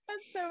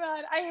 That's so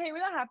bad. I hate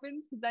when that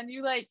happens because then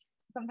you like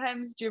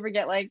sometimes do you ever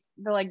get like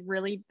the like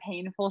really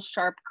painful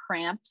sharp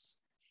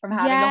cramps from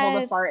having to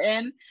hold a fart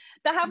in?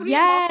 That happened to me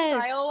in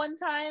mock trial one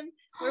time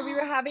where we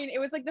were having, it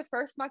was like the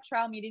first mock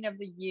trial meeting of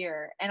the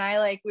year, and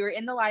we were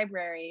in the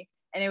library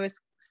and it was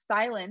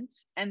silent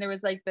and there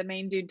was like the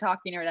main dude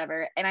talking or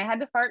whatever, and I had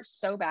to fart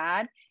so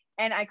bad.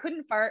 And I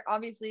couldn't fart,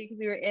 obviously, because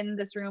we were in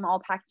this room all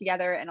packed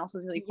together and also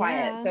it was really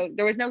quiet. So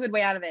there was no good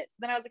way out of it. So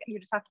then I was like, you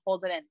just have to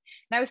hold it in. And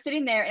I was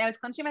sitting there and I was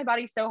clenching my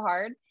body so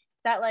hard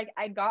that like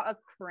I got a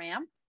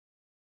cramp,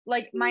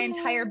 like my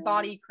entire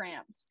body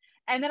cramped.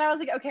 And then I was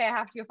like, okay, I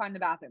have to go find the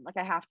bathroom. Like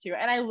I have to.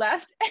 And I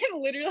left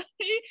and literally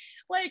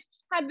like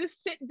had to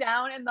sit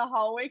down in the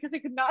hallway because I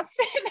could not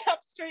stand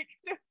up straight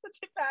because it was such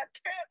a bad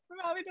cramp from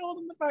having to hold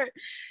in the fart.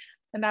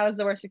 And that was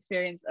the worst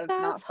experience of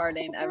not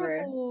farting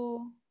ever.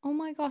 Oh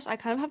my gosh, I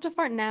kind of have to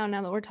fart now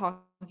that we're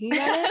talking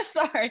about it.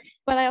 Sorry.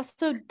 But I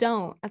also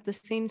don't at the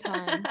same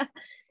time.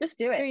 Just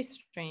do it. Very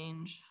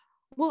strange.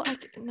 Well, I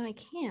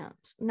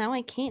can't. Now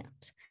I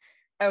can't.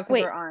 Oh,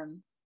 because we're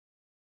on.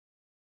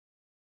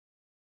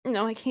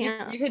 No, I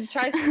can't. You could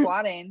try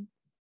squatting.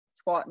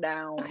 Squat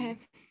down. Okay.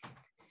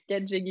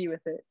 Get jiggy with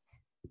it.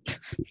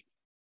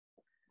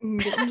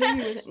 Get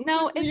jiggy with it.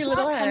 No, it's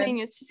not coming.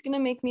 It's just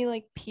gonna make me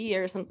like pee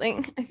or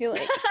something. I feel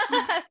like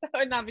that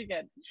would not be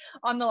good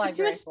on the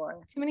library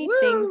floor. Too many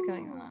things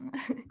going on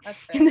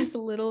in this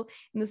little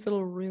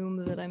room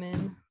that I'm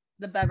in.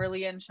 The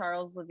Beverly and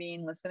Charles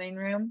Levine listening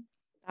room.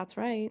 That's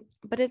right,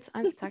 but it's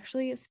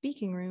actually a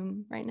speaking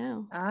room right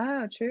now.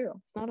 Oh, true.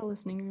 It's not a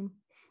listening room.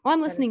 Well,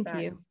 I'm listening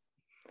to you.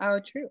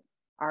 Oh, true.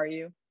 Are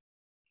you?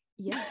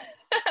 Yes.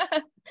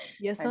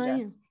 Yes, I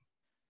am.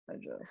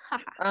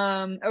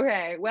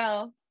 Okay,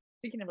 well,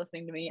 speaking of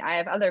listening to me, I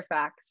have other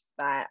facts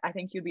that I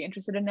think you'd be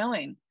interested in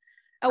knowing.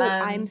 Oh,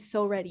 I'm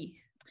so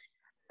ready.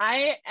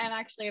 I am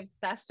actually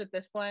obsessed with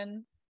this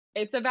one.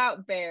 It's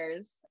about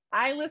bears.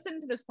 I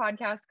listened to this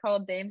podcast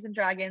called Dames and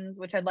Dragons,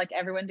 which I'd like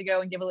everyone to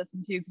go and give a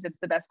listen to because it's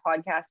the best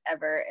podcast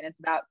ever, and it's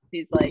about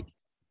these like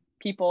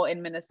people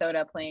in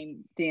Minnesota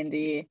playing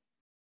D&D.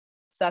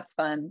 So that's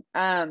fun.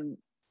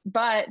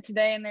 But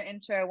today in their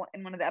intro,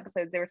 in one of the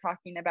episodes, they were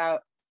talking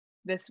about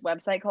this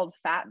website called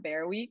Fat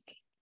Bear Week,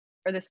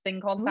 or this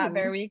thing called Fat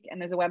Bear Week, and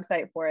there's a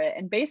website for it.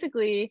 And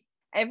basically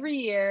every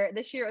year,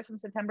 this year it was from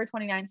September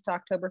 29th to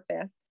October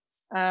 5th,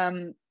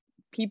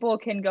 people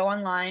can go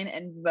online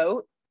and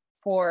vote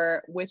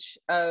for which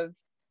of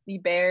the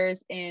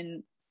bears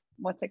in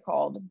what's it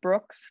called,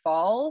 Brooks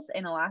Falls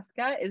in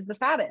Alaska is the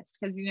fattest,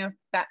 because you know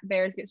fat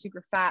bears get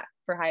super fat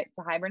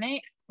to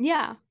hibernate.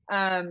 Yeah.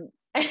 And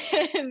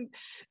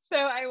so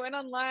I went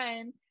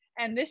online,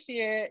 and this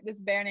year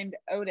this bear named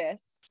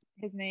Otis,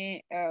 his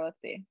name,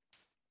 let's see,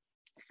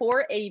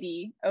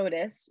 480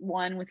 Otis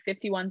won with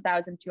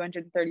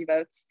 51,230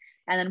 votes,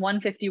 and then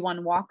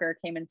 151 Walker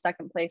came in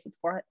second place with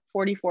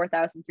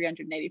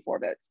 44,384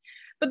 votes.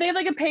 But they have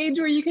like a page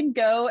where you can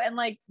go and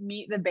like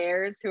meet the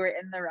bears who are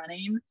in the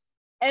running,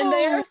 and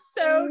they are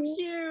so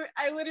cute.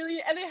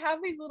 And they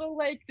have these little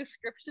like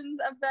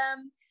descriptions of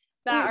them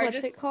that are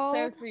just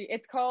so sweet.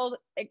 It's called,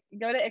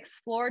 go to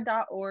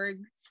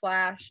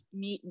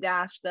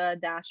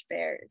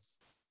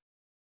explore.org/meet-the-bears,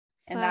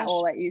 and that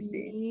will let you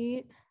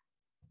see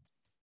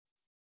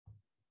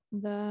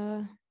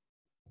the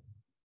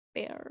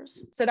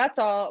bears. So that's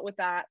all with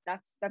that.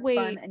 That's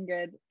fun and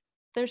good.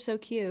 They're so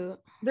cute.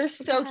 They're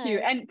so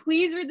cute. And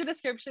please read the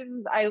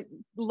descriptions. I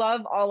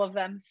love all of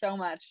them so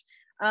much.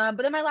 But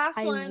then my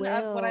last one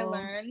of what I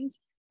learned,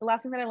 the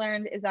last thing that I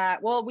learned is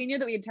that, well, we knew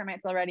that we had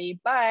termites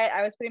already, but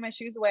I was putting my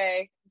shoes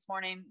away this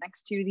morning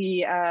next to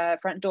the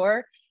front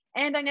door,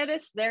 and I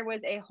noticed there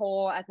was a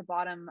hole at the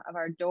bottom of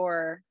our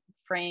door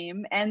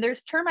frame, and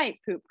there's termite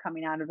poop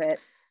coming out of it.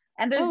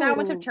 And there's now a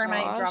bunch of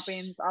termite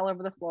droppings all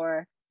over the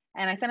floor.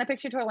 And I sent a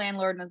picture to our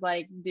landlord and was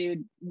like,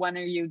 dude, when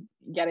are you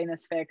getting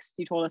this fixed?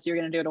 You told us you were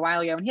going to do it a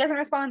while ago, and he hasn't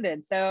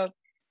responded. So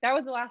that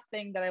was the last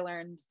thing that I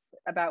learned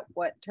about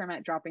what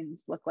termite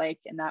droppings look like,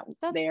 and that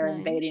they are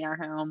invading our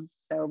home.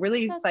 So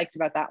really psyched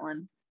about that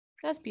one.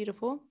 That's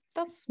beautiful.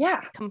 That's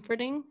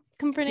comforting.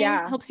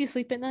 Yeah. Helps you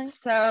sleep at night.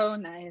 So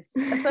nice.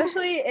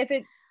 Especially if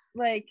it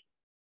like,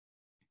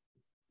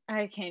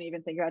 I can't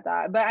even think about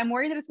that, but I'm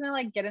worried that it's going to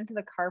like get into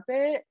the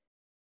carpet.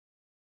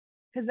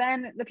 because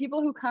then the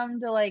people who come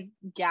to like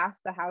gas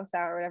the house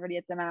out or whatever to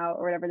get them out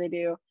or whatever they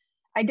do,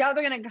 I doubt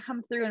they're gonna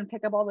come through and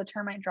pick up all the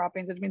termite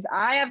droppings, which means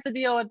I have to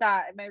deal with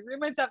that and my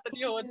roommates have to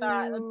deal with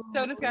that. That's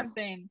so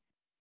disgusting.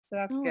 So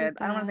that's good.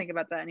 I don't want to think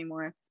about that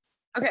anymore.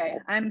 Okay,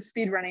 I'm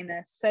speed running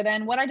this. So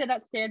then what I did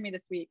that scared me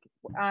this week.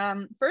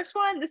 First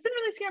one, this didn't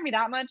really scare me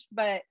that much,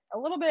 but a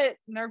little bit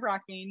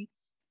nerve-wracking.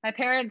 My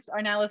parents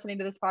are now listening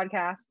to this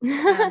podcast.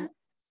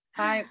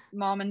 Hi,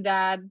 mom and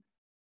dad.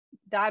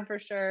 Dad for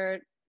sure,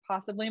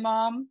 possibly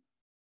mom.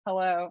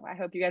 Hello, I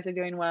hope you guys are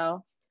doing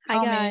well.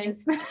 Hi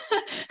guys.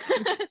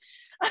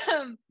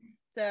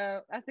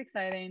 So that's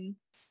exciting.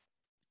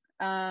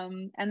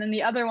 And then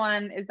the other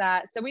one is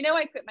that, so we know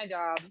I quit my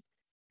job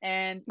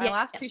and my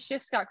last 2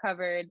 shifts got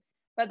covered,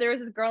 but there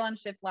was this girl on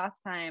shift last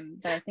time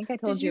that I think I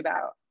told you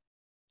about.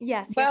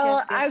 Yes.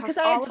 Well, because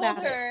I told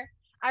her,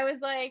 I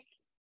was like,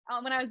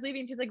 when I was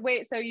leaving, she's like,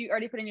 wait, so you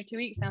already put in your 2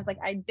 weeks? And I was like,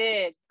 I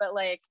did, but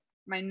like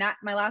my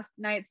last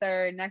nights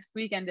are next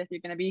weekend if you're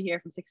going to be here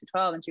from 6 to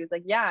 12. And she was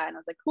like, yeah. And I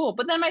was like, cool.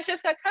 But then my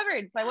shifts got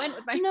covered. So I went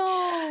with my,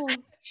 no,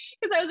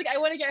 because I was like, I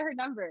want to get her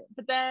number.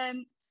 But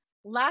then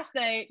last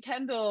night,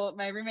 Kendall,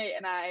 my roommate,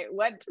 and I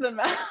went to the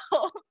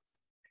mall.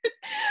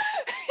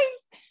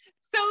 It's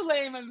so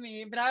lame of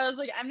me, but I was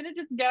like, I'm gonna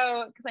just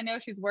go because I know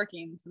she's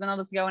working, so then I'll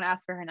just go and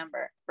ask for her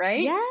number,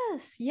 right?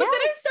 Yes. But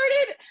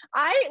then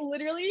I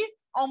literally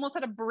almost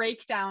had a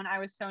breakdown. I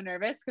was so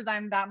nervous because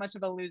I'm that much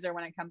of a loser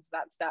when it comes to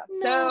that stuff.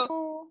 No.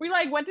 So we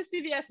like went to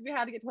CVS, we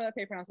had to get toilet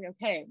paper, and I was like,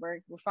 okay,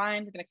 we're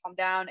fine, we're gonna calm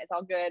down, it's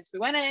all good. So we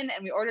went in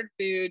and we ordered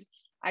food.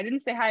 I didn't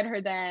say hi to her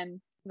then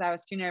because I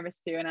was too nervous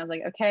to, and I was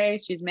like, okay,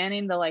 she's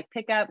manning the like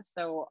pickup,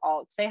 so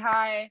I'll say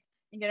hi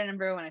and get a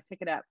number when I pick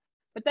it up.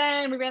 But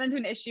then we ran into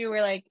an issue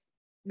where like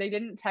they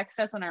didn't text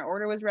us when our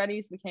order was ready.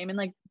 So we came in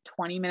like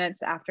 20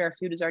 minutes after our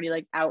food was already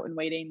like out and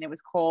waiting. It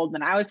was cold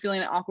and I was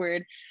feeling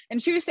awkward.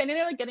 And she was standing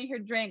there like getting her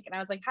drink. And I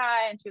was like,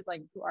 hi. And she was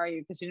like, who are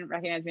you? Because she didn't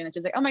recognize me. And then she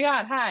was like, oh my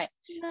God, hi.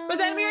 No. But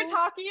then we were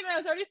talking and I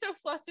was already so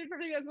flustered for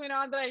everything that was going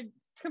on that I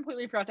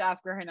completely forgot to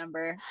ask her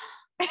number.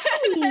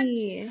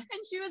 And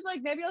she was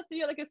like, maybe I'll see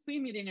you at like a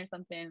sweet meeting or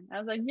something. I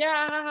was like,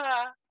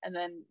 yeah. And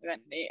then we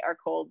went and ate our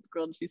cold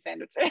grilled cheese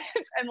sandwiches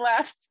and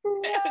left.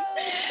 It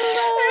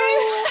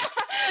was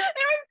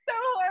so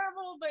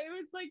horrible, but it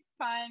was like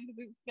fine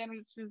because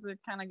sandwiches are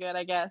kind of good,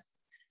 I guess.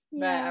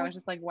 Yeah. But I was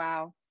just like,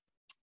 wow,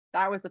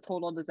 that was a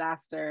total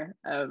disaster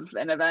of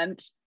an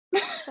event.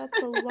 That's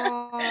a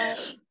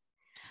lot.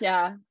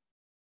 Yeah.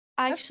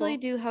 I actually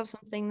do have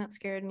something that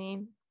scared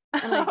me.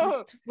 And I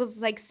just was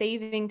like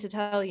saving to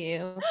tell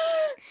you.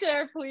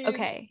 Share, please.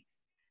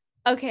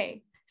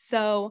 Okay.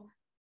 So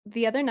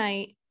the other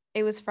night,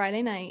 it was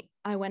Friday night,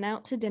 I went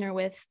out to dinner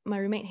with my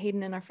roommate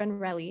Hayden and our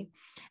friend Relly.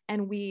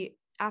 And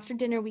after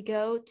dinner, we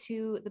go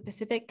to the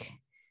Pacific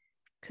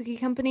Cookie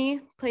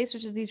Company place,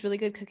 which is these really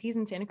good cookies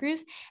in Santa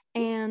Cruz.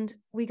 And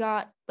we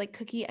got like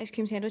cookie ice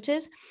cream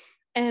sandwiches.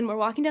 And we're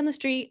walking down the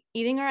street,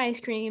 eating our ice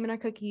cream and our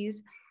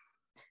cookies,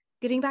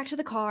 getting back to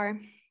the car.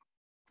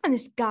 And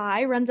this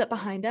guy runs up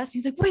behind us.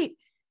 He's like,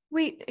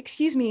 wait,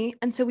 excuse me.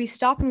 And so we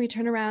stop and we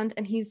turn around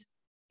and he's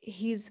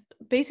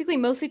basically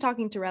mostly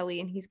talking to Relly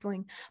and he's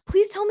going,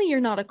 please tell me you're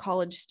not a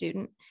college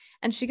student.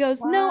 And she goes,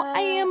 what? No, I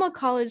am a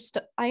college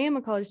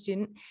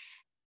student.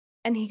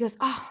 And he goes,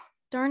 oh,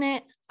 darn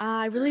it.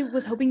 I really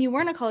was hoping you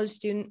weren't a college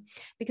student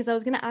because I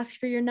was going to ask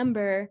for your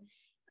number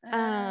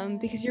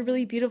because you're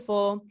really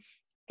beautiful.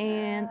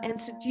 And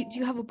so do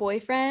you have a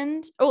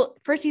boyfriend? Well,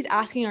 first he's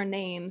asking our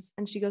names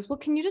and she goes, well,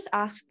 can you just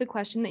ask the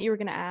question that you were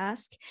going to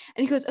ask?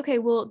 And he goes, okay,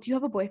 well, do you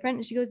have a boyfriend?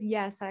 And she goes,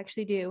 yes, I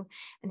actually do.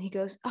 And he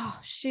goes, oh,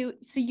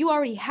 shoot. So you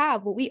already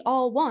have what we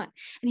all want.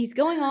 And he's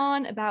going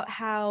on about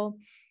how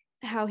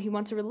he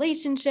wants a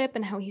relationship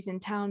and how he's in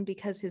town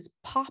because his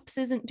pops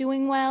isn't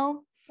doing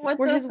well. And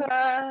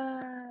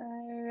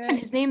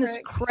his name is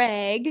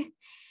Craig.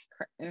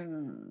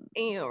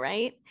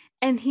 Right?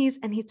 And he's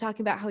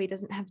talking about how he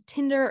doesn't have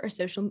Tinder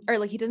or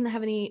like he doesn't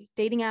have any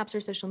dating apps or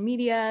social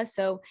media,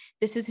 so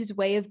this is his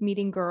way of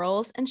meeting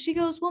girls. And she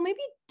goes, well, maybe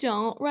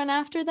don't run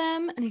after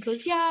them. And he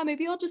goes, yeah,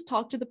 maybe I'll just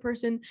talk to the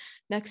person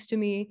next to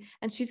me.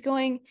 And she's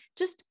going,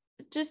 just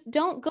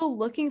don't go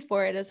looking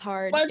for it as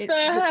hard. Hopefully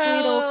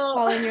it'll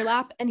fall in your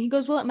lap. And he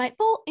goes, well, it might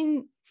fall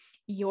in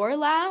your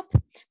lap,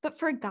 but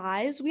for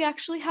guys we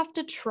actually have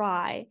to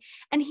try.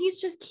 And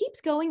he's just keeps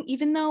going,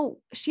 even though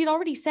she had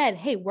already said,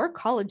 hey, we're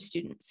college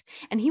students,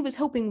 and he was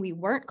hoping we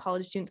weren't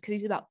college students because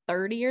he's about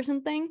 30 or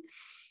something.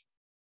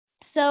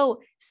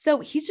 So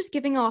he's just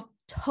giving off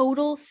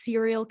total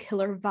serial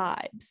killer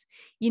vibes,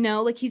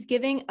 like he's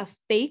giving a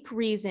fake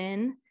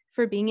reason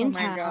for being in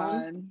town.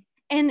 God.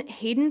 And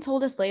Hayden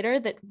told us later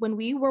that when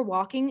we were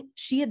walking,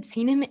 she had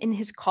seen him in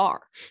his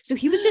car. So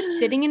he was just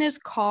sitting in his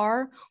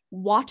car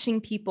watching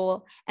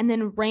people and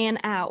then ran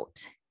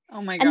out.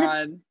 Oh my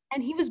God.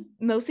 And he was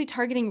mostly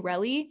targeting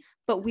Relly,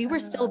 but we were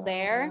still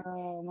there.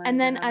 And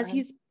then God.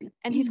 He's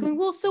going,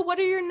 well, so what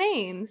are your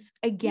names?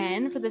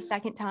 Again, for the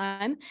second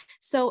time.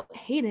 So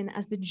Hayden,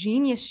 as the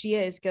genius she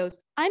is, goes,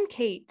 I'm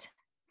Kate.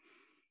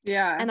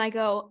 Yeah. And I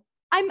go,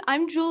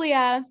 I'm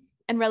Julia.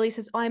 And Relly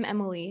says, oh, I'm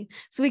Emily.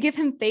 So we give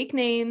him fake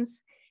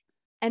names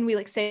and we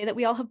like say that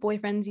we all have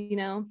boyfriends, you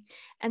know?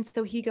 And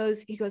so he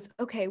goes,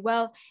 okay,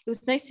 well, it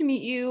was nice to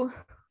meet you.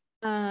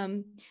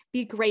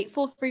 Be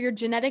grateful for your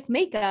genetic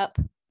makeup.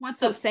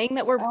 So saying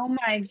that we're oh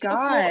my beautiful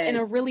God. in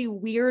a really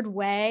weird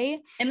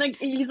way. And like,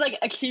 he's like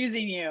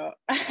accusing you.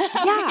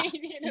 Yeah,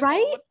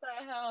 right? What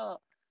the hell?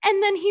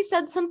 And then he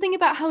said something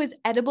about how his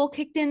edible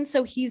kicked in.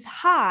 So he's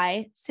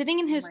high, sitting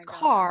in his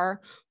car,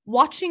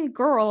 watching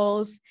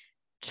girls,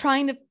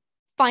 trying to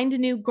find a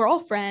new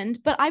girlfriend.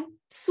 But I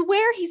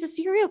swear he's a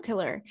serial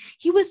killer.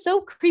 He was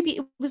so creepy.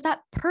 It was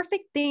that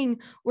perfect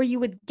thing where you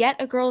would get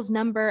a girl's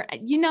number.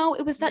 You know,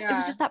 it was that, it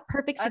was just that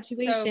perfect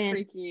situation. So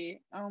freaky.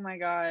 Oh my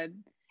God.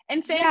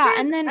 And Santa yeah, Cruz,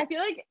 and then I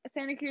feel like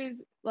Santa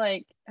Cruz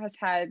like has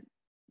had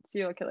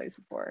serial killers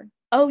before.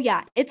 Oh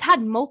yeah, it's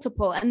had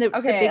multiple. And the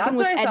big one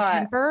was Ed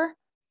Kemper.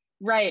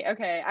 Right.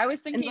 Okay. I was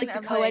thinking and like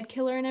the co-ed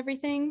killer and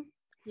everything.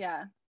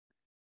 Yeah.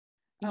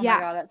 Oh my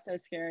God, that's so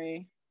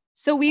scary.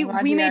 So we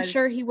made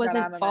sure he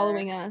wasn't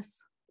following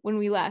us when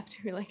we left.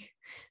 We like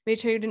made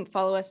sure he didn't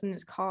follow us in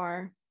his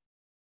car.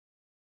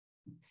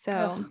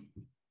 So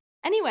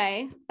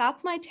anyway,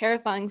 that's my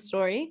terrifying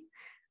story.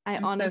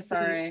 I'm honestly so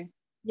sorry.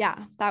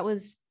 Yeah, it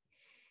was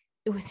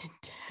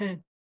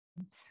intense.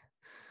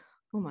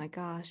 Oh my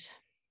gosh.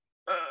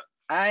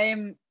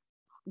 I'm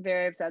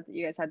very upset that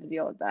you guys had to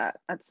deal with that.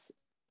 That's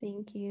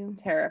thank you.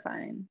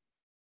 Terrifying.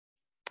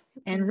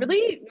 And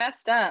really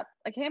messed up.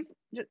 I can't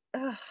just,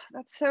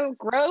 that's so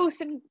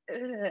gross and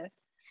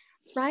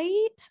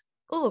right?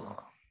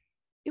 Ugh.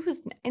 It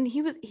was, and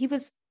he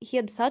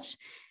had such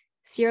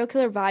serial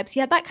killer vibes. He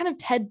had that kind of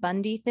Ted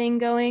Bundy thing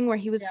going where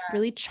he was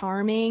really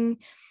charming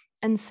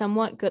and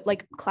somewhat good,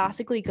 like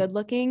classically good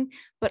looking,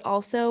 but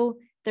also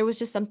there was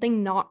just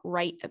something not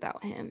right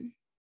about him.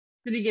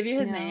 Did he give you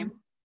his name?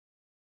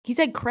 He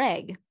said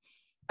Craig.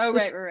 Oh,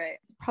 right.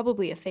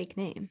 Probably a fake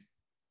name.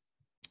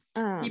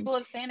 People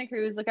of Santa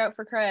Cruz, look out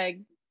for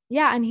Craig.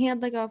 Yeah, and he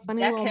had like a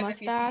funny little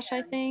mustache,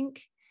 I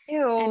think.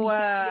 Ew.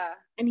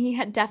 And he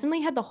had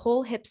definitely had the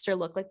whole hipster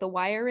look, like the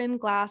wire rim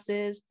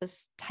glasses, the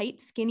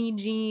tight skinny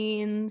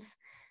jeans.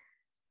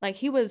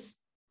 Like it was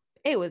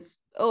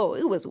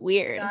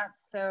weird.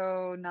 That's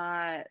so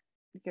not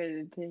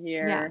good to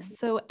hear. Yeah,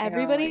 so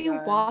everybody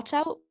watch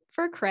out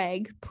for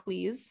Craig,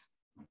 please.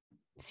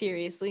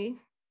 Seriously.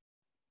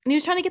 And he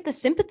was trying to get the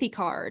sympathy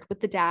card with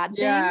the dad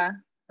thing. Yeah.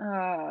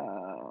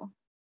 Oh.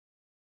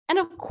 And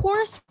of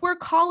course, we're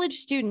college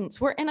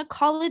students. We're in a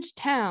college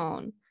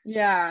town.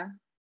 Yeah.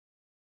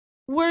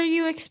 What are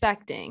you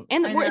expecting?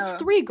 And it's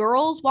 3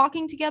 girls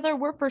walking together.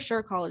 We're for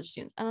sure college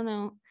students. I don't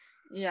know.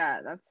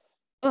 Yeah, that's...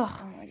 Ugh.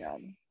 Oh my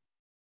God.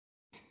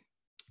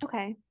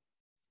 Okay.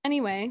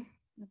 Anyway.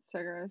 That's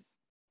so gross.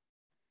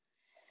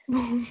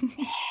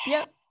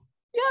 Yep.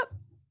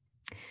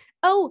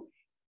 Oh,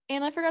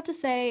 and I forgot to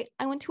say,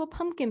 I went to a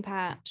pumpkin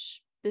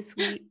patch this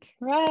week.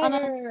 On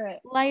a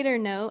lighter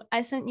note,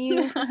 I sent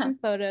you some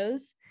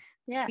photos.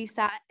 Yeah. We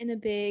sat in a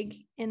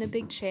big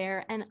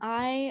chair, and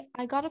I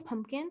got a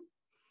pumpkin.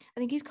 I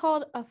think he's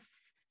called a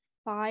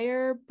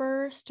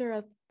Fireburst or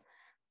a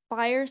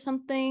Fire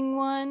something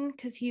one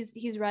because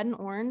he's red and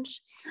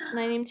orange, and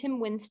I named him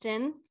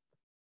Winston.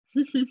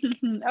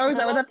 Oh, is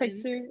that what that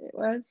picture it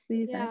was?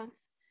 Yeah,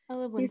 I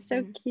love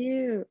Winston. He's so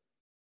cute.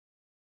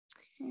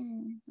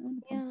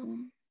 Yeah.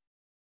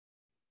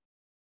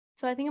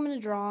 So I think I'm gonna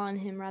draw on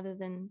him rather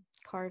than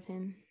carve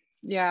him.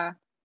 Yeah,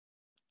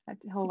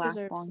 he'll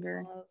last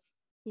longer.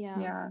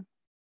 Yeah.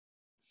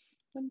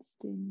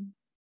 Winston.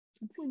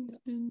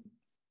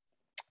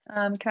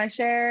 Can I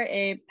share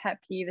a pet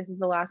peeve? This is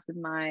the last of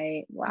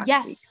my last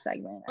week's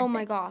segment. Oh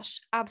my gosh,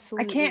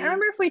 absolutely. I can't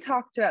remember if we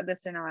talked about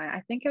this or not.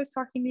 I think I was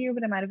talking to you,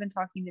 but I might have been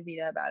talking to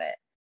Vita about it.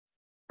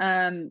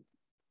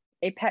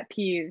 A pet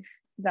peeve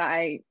that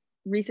I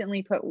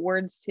recently put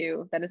words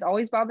to that has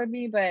always bothered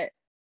me, but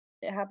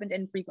it happened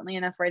infrequently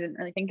enough where I didn't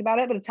really think about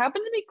it. But it's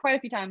happened to me quite a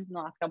few times in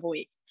the last couple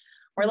weeks.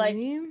 Or like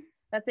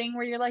that thing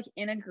where you're like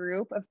in a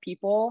group of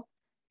people,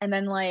 and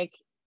then like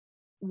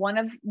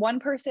one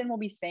person will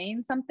be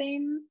saying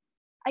something,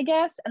 I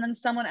guess, and then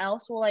someone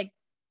else will like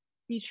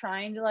be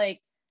trying to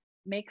like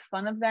make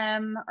fun of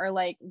them or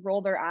like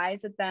roll their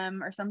eyes at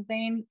them or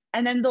something,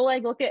 and then they'll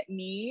like look at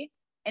me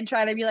and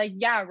try to be like,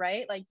 yeah,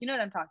 right, like, you know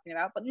what I'm talking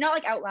about, but not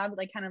like out loud, but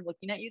like kind of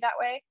looking at you that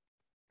way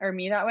or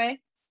me that way.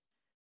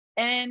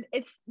 And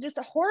it's just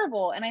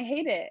horrible and I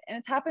hate it. And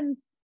it's happened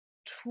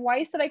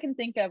twice that I can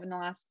think of in the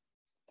last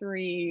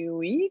 3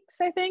 weeks,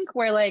 I think,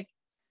 where like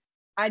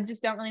I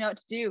just don't really know what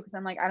to do because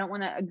I'm like, I don't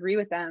want to agree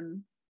with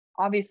them,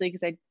 obviously,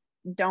 because I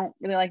don't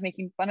really like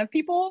making fun of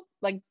people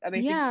like a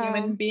basic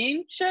human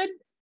being should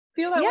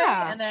feel that way.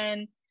 And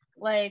then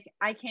like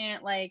I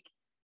can't like,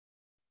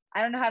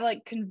 I don't know how to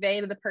like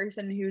convey to the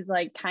person who's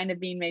like kind of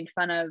being made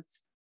fun of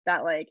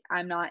that like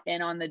I'm not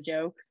in on the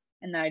joke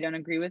and that I don't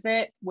agree with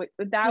it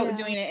without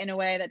doing it in a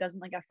way that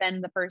doesn't like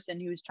offend the person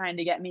who's trying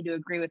to get me to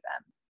agree with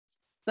them.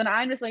 Then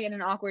I'm just like in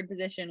an awkward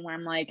position where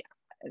I'm like,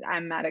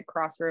 I'm at a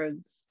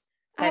crossroads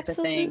type of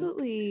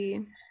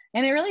thing.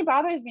 And it really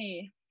bothers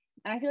me.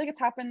 And I feel like it's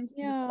happened just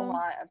a Yeah.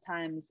 lot of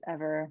times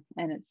ever.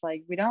 And it's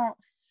like, we don't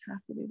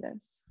have to do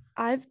this.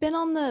 I've been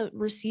on the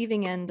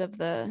receiving end of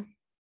the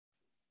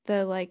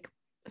like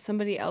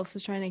somebody else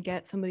is trying to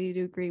get somebody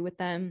to agree with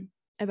them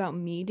about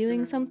me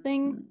doing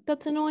something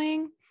that's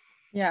annoying.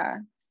 Yeah.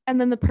 And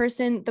then the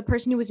person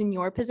who was in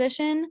your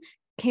position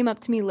came up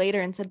to me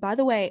later and said, by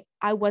the way,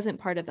 I wasn't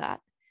part of that.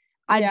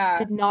 I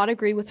did not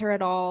agree with her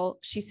at all.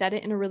 She said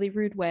it in a really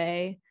rude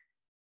way.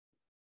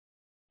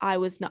 I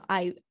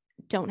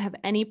don't have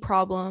any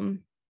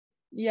problem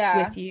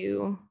with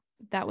you.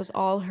 That was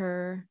all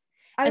her.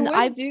 Sorry,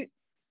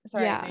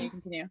 no, you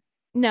continue.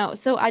 No,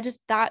 so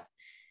that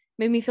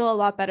made me feel a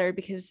lot better,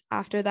 because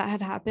after that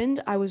had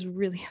happened, I was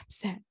really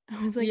upset.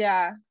 I was like,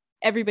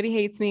 everybody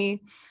hates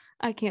me.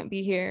 I can't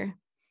be here.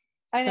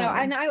 I know.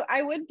 And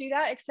I would do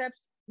that,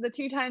 except the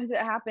 2 times it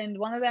happened,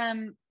 one of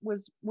them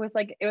was with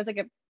like, it was like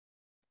a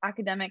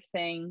academic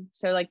thing.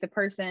 So like the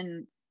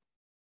person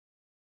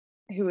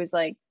who was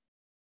like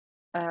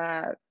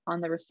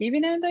on the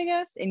receiving end, I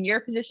guess, in your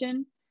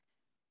position,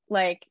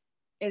 like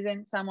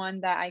isn't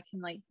someone that I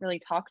can like really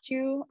talk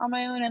to on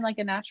my own in like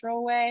a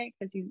natural way,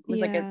 because he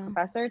was like a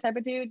professor type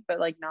of dude, but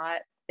like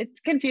not, it's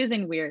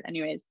confusing, weird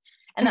anyways.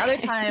 And the other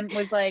time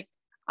was like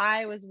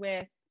I was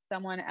with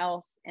someone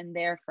else and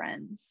their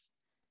friends,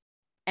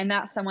 and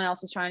that someone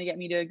else was trying to get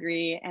me to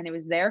agree, and it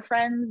was their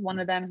friends, one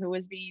of them who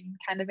was being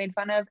kind of made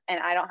fun of, and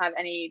I don't have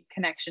any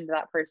connection to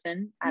that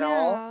person at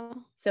all.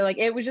 So like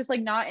it was just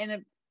like not in a,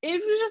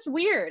 it was just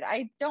weird.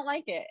 I don't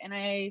like it, and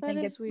I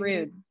think it's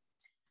rude.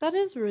 That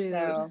is rude.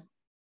 So,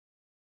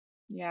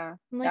 yeah.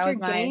 Like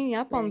you're ganging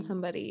up on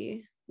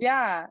somebody.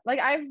 Yeah. Like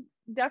I've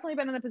definitely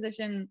been in the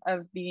position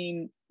of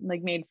being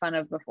like made fun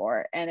of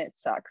before, and it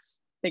sucks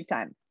big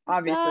time.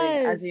 Obviously,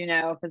 as you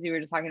know, because we were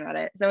just talking about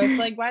it. So it's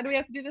like, why do we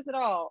have to do this at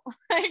all?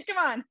 Like, come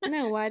on.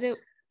 No,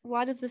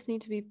 why does this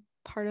need to be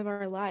part of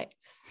our lives?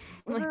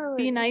 Like,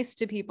 be nice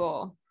to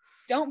people.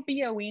 Don't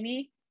be a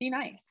weenie. Be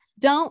nice.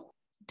 Don't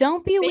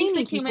be a weenie,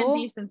 basic people.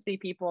 Human decency,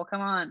 people.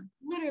 Come on.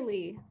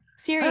 Literally.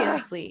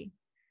 Seriously.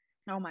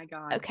 Oh my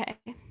God. Okay.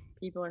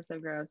 People are so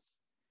gross.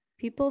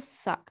 People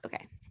suck.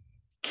 Okay.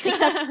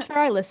 Except for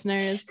our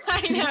listeners.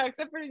 I know,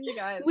 except for you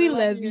guys. We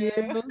love you.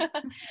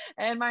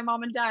 And my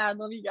mom and dad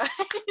love you guys.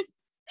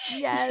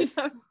 Yes.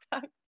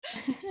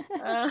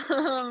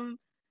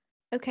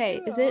 Okay,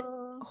 is it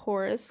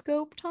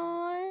horoscope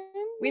time?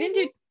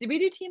 Did we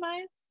do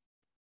TMIs?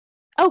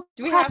 Oh,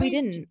 we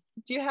didn't.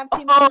 Do you have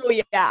TMIs?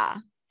 Oh yeah.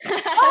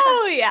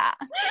 Oh yeah.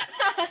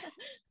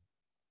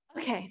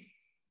 Okay.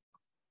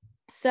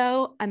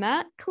 So I'm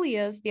at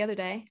Kalia's the other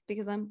day,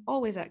 because I'm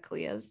always at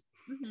Kalia's.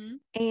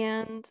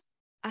 And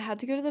I had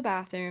to go to the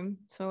bathroom.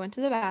 So I went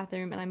to the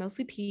bathroom and I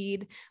mostly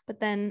peed, but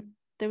then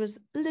there was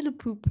a little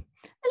poop.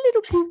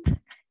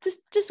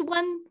 Just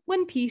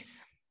one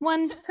piece,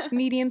 one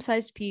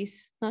medium-sized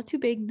piece, not too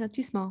big, not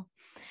too small.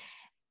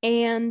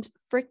 And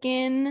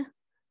frickin'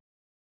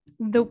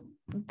 the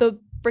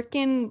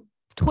frickin'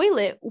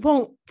 toilet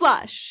won't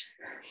flush.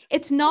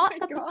 It's not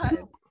that the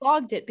poop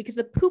clogged it, because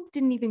the poop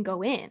didn't even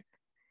go in.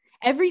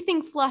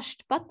 Everything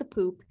flushed but the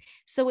poop.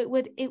 So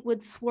it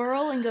would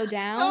swirl and go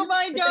down. Oh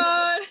my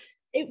God.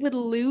 It would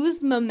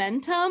lose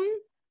momentum.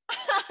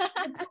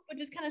 So the poop would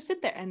just kind of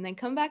sit there and then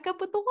come back up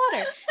with the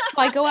water. So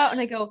I go out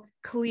and I go,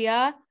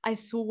 Kalia, I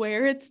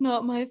swear it's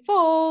not my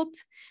fault.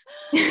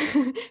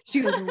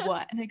 She goes,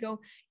 what? And I go,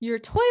 your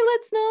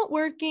toilet's not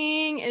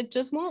working. It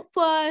just won't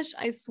flush.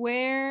 I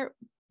swear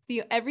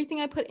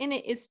everything I put in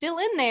it is still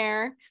in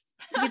there.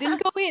 It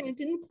didn't go in. It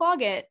didn't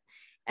clog it.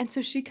 And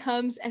so she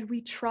comes and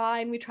we try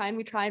and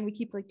we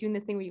keep like doing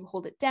the thing where you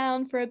hold it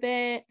down for a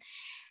bit.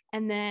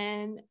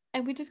 And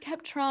we just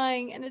kept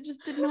trying, and it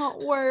just did not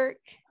work.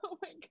 Oh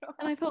my God.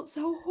 And I felt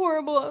so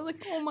horrible. I was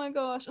like, oh my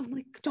gosh. I'm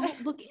like,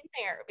 don't look in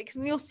there, because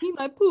then you'll see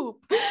my poop.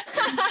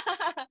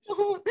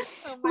 What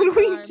do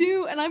we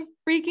do? And I'm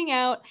freaking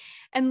out.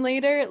 And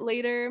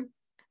later,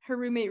 her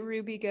roommate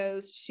Ruby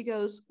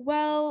goes,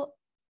 well,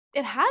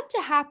 it had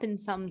to happen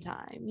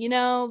sometime. You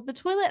know, the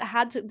toilet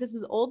had to, this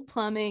is old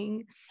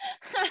plumbing.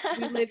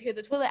 We live here.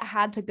 The toilet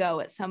had to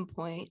go at some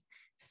point.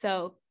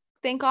 So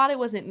thank God it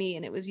wasn't me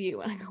and it was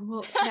you. And I go,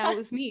 well, now it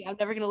was me. I'm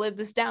never going to live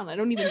this down. I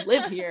don't even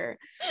live here.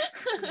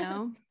 You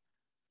know?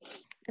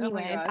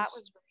 Anyway, that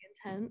was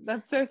really intense.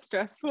 That's so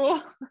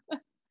stressful.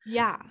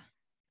 Yeah.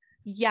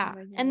 Oh,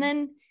 and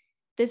then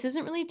this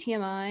isn't really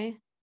TMI,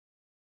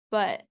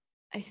 but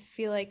I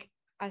feel like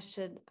I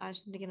should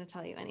be going to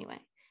tell you anyway.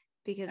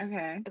 Because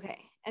okay.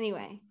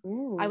 Anyway,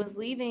 I was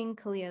leaving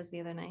Kalia's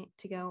the other night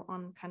to go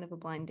on kind of a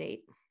blind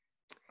date.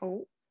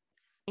 Oh.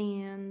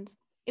 And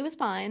it was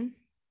fine.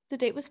 The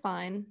date was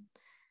fine.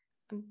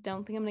 I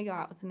don't think I'm gonna go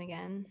out with him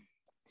again.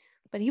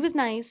 But he was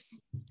nice.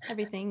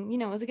 Everything, you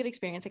know, it was a good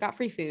experience. I got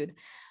free food.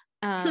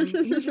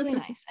 He was really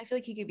nice. I feel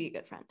like he could be a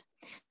good friend.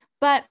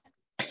 But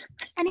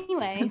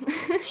anyway,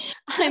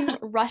 I'm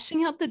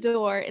rushing out the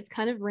door. It's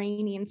kind of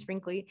rainy and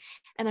sprinkly,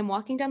 and I'm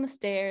walking down the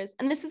stairs,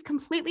 and this is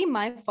completely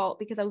my fault,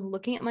 because I was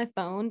looking at my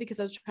phone because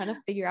I was trying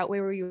to figure out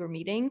where we were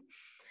meeting,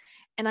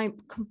 and I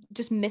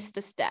just missed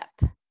a step.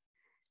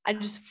 I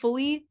just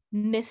fully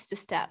missed a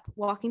step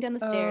walking down the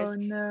stairs, Oh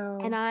no.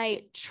 and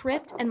I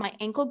tripped, and my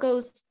ankle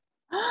goes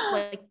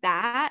like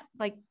that,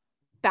 like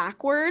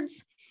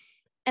backwards,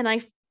 and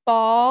I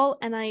fall,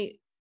 and I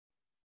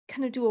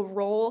kind of do a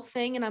roll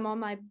thing, and I'm on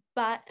my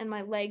butt and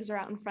my legs are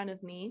out in front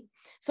of me.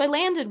 So I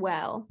landed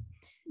well.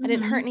 I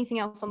didn't hurt anything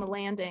else on the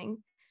landing,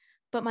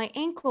 but my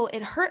ankle,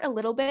 it hurt a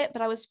little bit,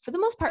 but I was for the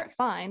most part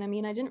fine. I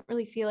mean, I didn't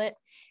really feel it.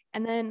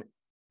 And then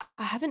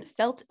I haven't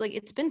felt like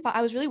it's been fine.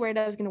 I was really worried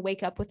I was going to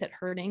wake up with it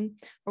hurting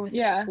or with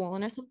it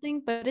swollen or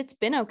something, but it's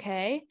been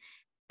okay.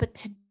 But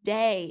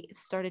today it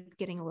started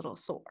getting a little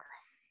sore.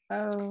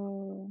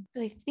 Oh.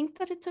 But I think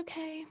that it's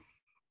okay.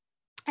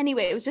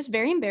 Anyway, it was just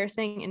very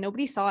embarrassing and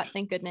nobody saw it,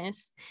 thank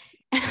goodness.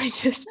 And I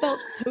just felt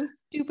so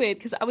stupid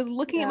because I was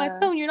looking at my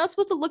phone. You're not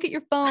supposed to look at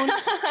your phone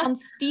on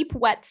steep,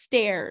 wet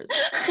stairs.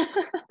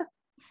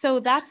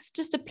 So that's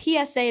just a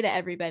PSA to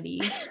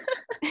everybody.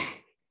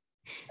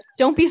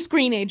 Don't be a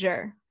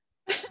screenager.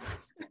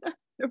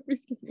 Don't be a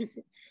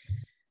screenager.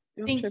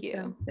 Don't Thank trip you.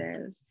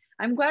 downstairs.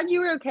 I'm glad you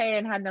were okay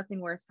and had nothing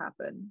worse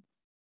happen.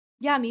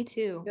 Yeah, me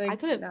too. Like I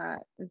could have. That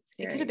is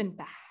scary. It could have been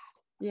bad.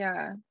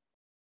 Yeah.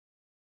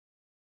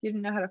 You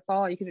didn't know how to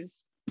fall. You could have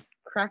just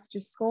cracked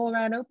your skull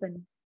right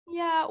open.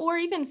 Yeah, or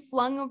even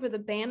flung over the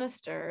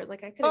banister.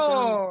 Like I could have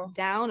gone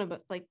down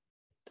like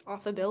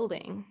off a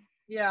building.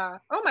 Yeah.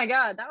 Oh my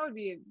God, that would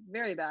be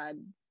very bad.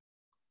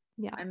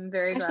 Yeah. I'm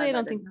very glad. I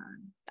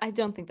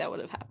don't think that would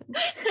have happened.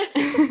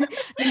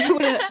 I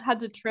would have had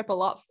to trip a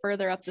lot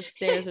further up the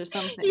stairs or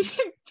something. You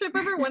should trip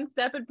over one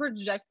step and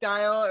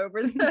projectile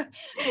over the.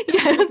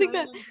 Yeah, I don't think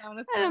that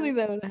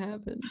would have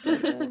happened.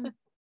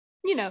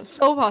 But,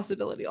 still a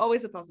possibility.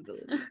 Always a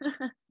possibility.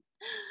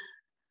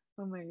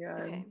 Oh my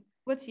God. Okay.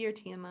 What's your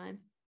TMI?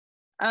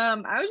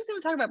 I was just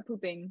gonna talk about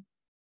pooping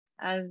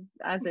as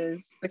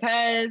is,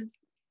 because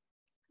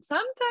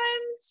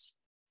sometimes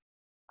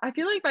I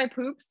feel like my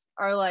poops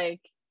are like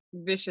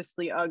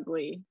viciously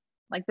ugly.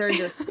 Like they're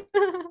just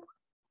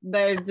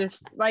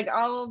like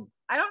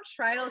I don't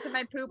try to look at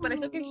my poop, but I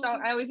feel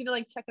like I always need to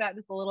like check it out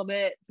just a little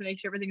bit to make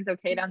sure everything's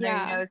okay down there.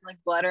 There's like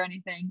blood or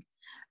anything.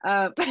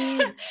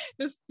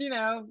 Just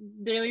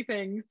daily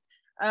things.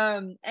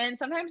 And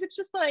sometimes it's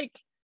just like,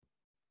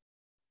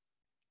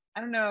 I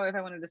don't know if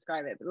I want to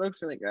describe it, but it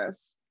looks really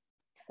gross.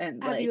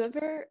 And have you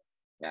ever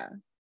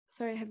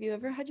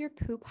had your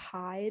poop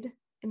hide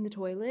in the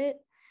toilet?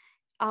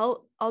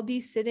 I'll be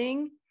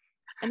sitting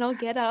and I'll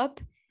get up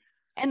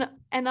and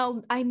I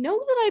know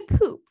that I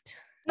pooped.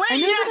 I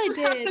know that I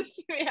did.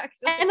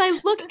 And I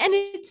look and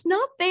it's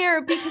not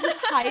there because it's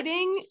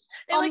hiding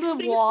on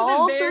the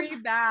wall. To the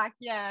very back.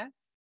 Yeah.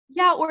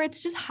 Yeah, or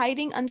it's just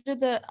hiding under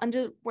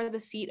where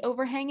the seat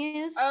overhang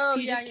is. Oh, so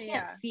you just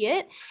can't see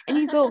it. And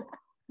you go,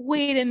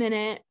 wait a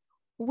minute,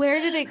 where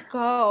did it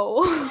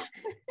go?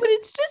 But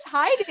it's just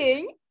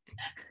hiding.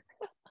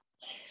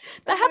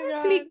 That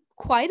happens to me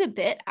quite a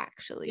bit,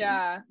 actually.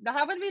 Yeah, that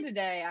happened to me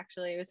today,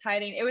 actually. It was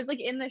hiding. It was like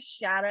in the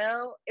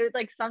shadow. It was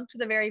like sunk to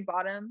the very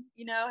bottom.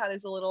 You know how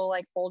there's a little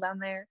like hole down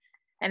there?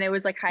 And it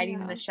was like hiding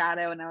in the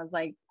shadow. And I was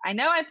like, I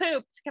know I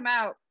pooped. Come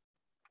out.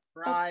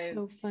 Rise.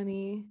 That's so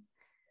funny.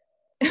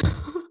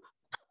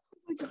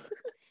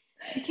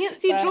 You can't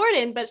see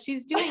Jordan, but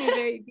she's doing a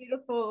very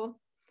beautiful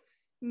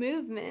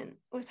movement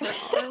with her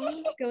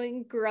arms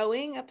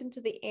growing up into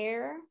the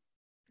air.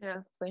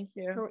 Yes, thank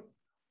you. Her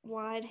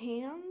wide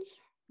hands.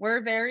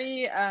 We're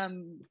very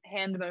hand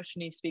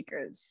motiony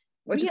speakers,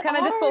 which is kind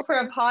of difficult for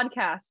a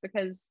podcast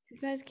because you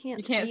guys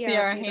can't see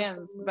our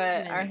hands,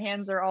 but our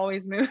hands are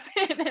always moving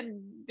and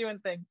doing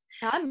things.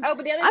 I'm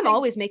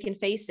always making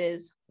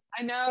faces.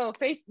 I know,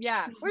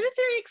 yeah. We're just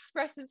very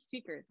expressive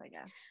speakers, I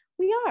guess.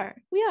 We are.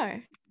 Yeah.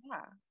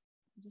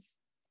 Just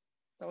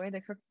the way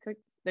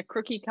the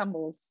crookie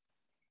crumbles.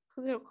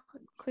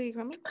 Cookie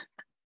crumbles?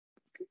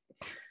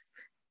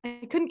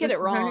 I couldn't get it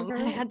wrong.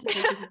 I had to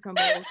say cookie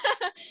crumbles.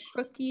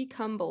 Cookie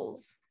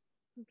crumbles.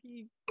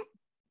 Cookie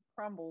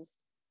crumbles.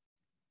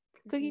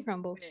 Cookie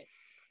crumbles.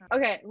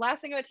 Okay,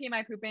 last thing about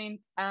TMI pooping.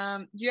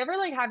 Do you ever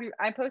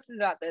I posted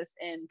about this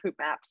in Poop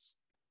Maps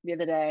the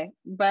other day,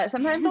 but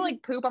sometimes I'll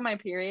like poop on my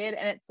period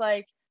and it's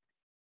like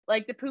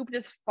the poop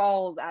just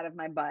falls out of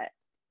my butt.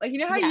 Like, you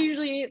know how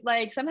usually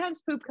like sometimes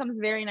poop comes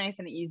very nice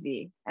and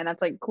easy and that's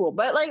like cool,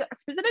 but like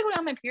specifically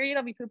on my period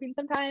I'll be pooping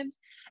sometimes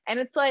and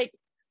it's like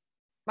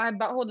my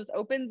butthole just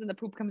opens and the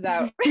poop comes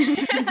out.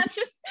 That's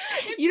just,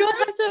 you don't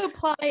have to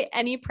apply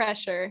any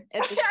pressure. I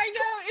know,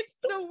 it's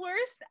the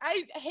worst.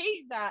 I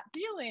hate that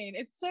feeling.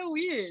 It's so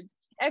weird.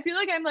 I feel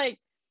like I'm like,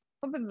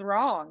 something's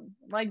wrong.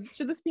 Like,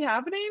 should this be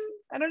happening?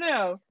 I don't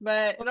know,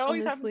 but it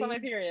always happens on my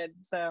period.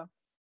 So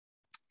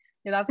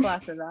yeah, that's the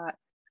last of that.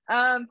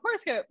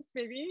 Horoscopes,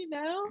 maybe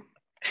now.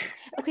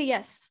 Okay,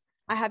 yes.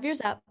 I have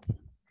yours up.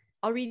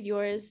 I'll read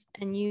yours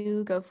and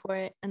you go for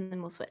it and then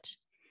we'll switch.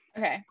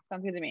 Okay,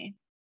 sounds good to me.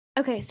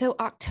 Okay, so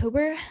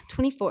October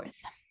 24th,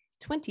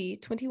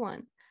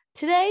 2021.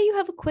 Today, you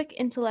have a quick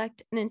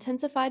intellect and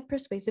intensified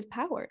persuasive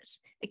powers.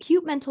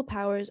 Acute mental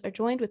powers are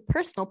joined with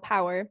personal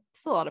power.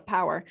 It's a lot of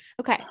power.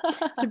 Okay.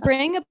 To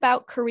bring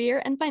about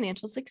career and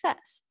financial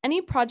success.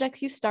 Any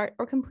projects you start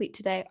or complete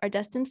today are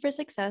destined for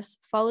success,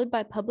 followed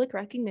by public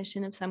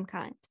recognition of some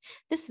kind.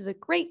 This is a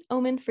great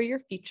omen for your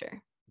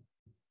future.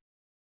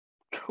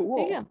 Cool.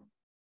 There you go.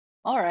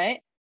 All right.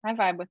 I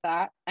vibe with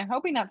that. I'm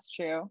hoping that's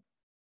true.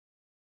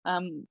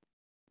 We'll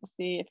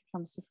see if it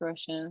comes to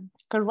fruition.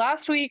 Because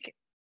last week,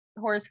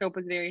 horoscope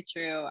was very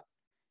true.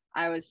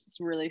 I was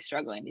really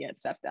struggling to get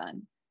stuff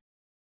done.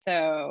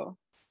 So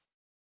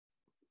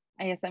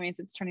I guess that means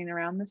it's turning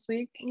around this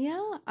week.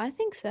 Yeah, I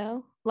think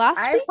so.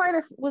 Last week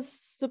was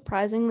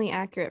surprisingly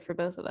accurate for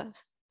both of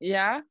us.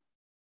 Yeah?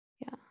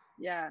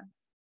 Yeah.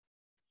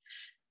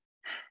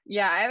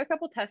 Yeah, I have a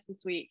couple tests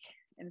this week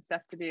and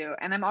stuff to do.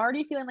 And I'm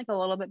already feeling like a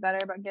little bit better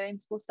about getting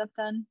school stuff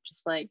done.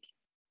 Just like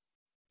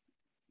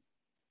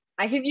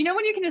I can,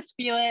 when you can just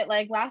feel it.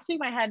 Like last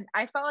week,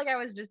 I felt like I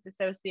was just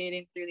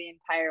dissociating through the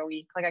entire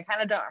week. Like I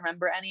kind of don't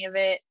remember any of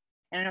it.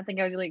 And I don't think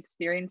I was really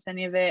experienced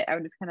any of it. I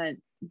would just kind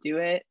of do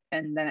it.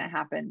 And then it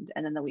happened.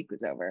 And then the week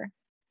was over.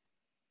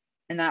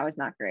 And that was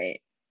not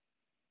great.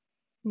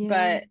 Yeah.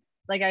 But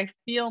like I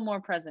feel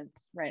more present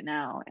right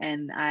now.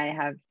 And I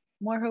have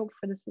more hope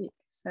for this week.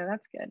 So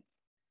that's good.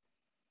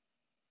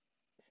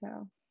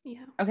 So.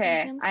 Yeah. Okay.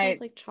 My hand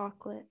smells like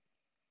chocolate.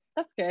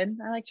 That's good.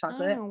 I like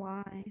chocolate. I don't know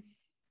why.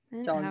 I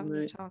didn't have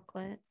any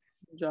chocolate.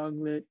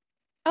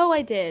 Oh,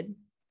 I did.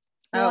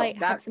 Well, I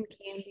had some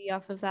candy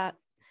off of that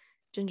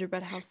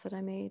gingerbread house that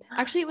I made.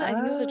 Actually, I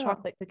think it was a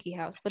chocolate cookie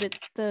house, but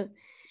it's the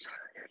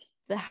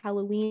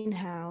Halloween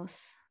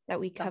house that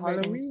we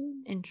covered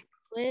in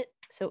chocolate.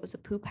 So it was a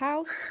poop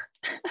house.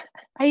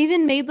 I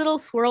even made little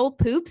swirl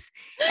poops.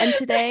 And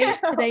today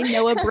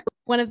Noah broke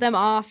one of them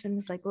off and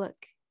was like, look,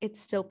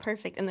 it's still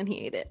perfect. And then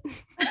he ate it.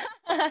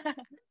 And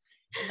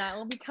that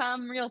will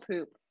become real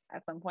poop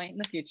at some point in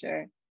the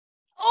future.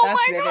 Oh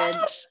that's my vivid.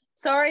 Gosh!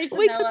 Sorry to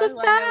Noah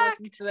who I know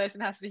listens to this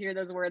and has to hear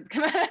those words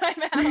come out of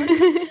my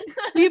mouth.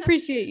 We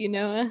appreciate you,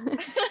 Noah.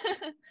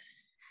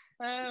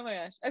 Oh my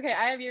gosh. Okay,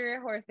 I have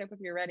your horoscope if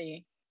you're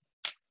ready.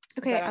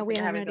 Okay, I'm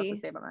ready. To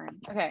say about mine.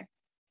 Okay.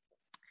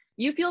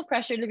 You feel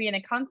pressure to be in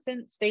a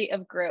constant state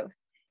of growth,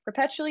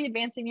 perpetually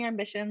advancing your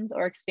ambitions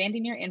or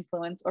expanding your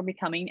influence or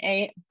becoming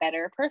a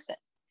better person.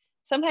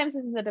 Sometimes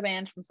this is a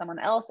demand from someone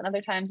else, and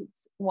other times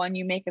it's one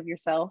you make of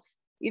yourself.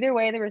 Either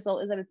way, the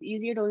result is that it's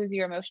easier to lose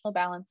your emotional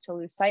balance, to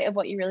lose sight of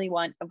what you really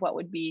want, of what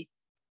would be,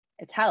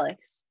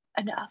 italics,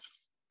 enough.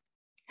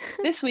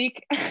 This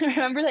week,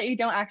 remember that you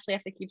don't actually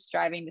have to keep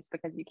striving just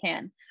because you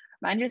can.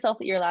 Remind yourself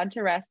that you're allowed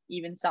to rest,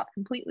 even stop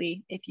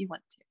completely if you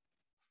want to.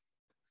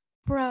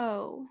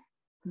 Bro,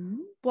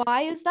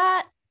 why is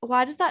that?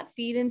 Why does that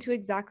feed into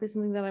exactly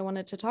something that I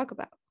wanted to talk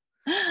about?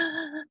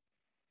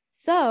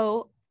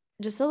 So,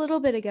 just a little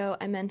bit ago,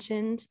 I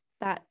mentioned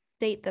that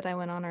date that I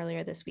went on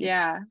earlier this week.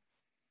 Yeah.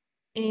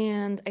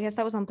 And I guess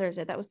that was on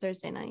Thursday. That was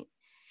Thursday night.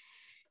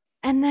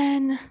 And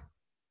then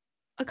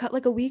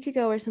like a week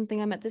ago or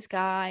something, I met this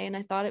guy and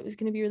I thought it was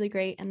going to be really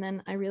great. And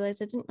then I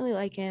realized I didn't really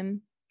like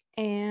him.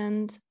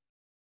 And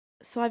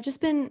so I've just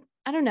been,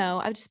 I don't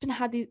know, I've just been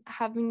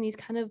having these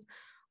kind of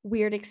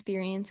weird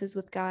experiences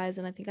with guys.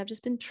 And I think I've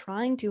just been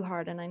trying too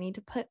hard and I need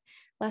to put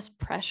less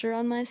pressure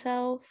on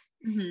myself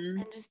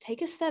and just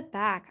take a step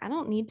back. I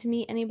don't need to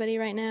meet anybody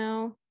right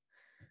now.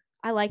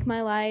 I like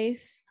my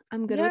life.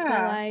 I'm good with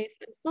my life.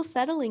 I'm still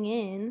settling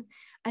in.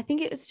 I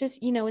think it was just,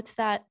 it's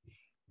that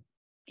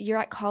you're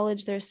at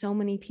college. There's so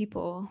many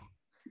people.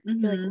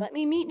 You're like, let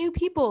me meet new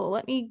people.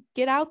 Let me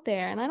get out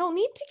there. And I don't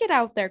need to get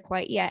out there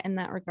quite yet in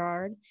that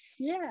regard.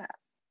 Yeah.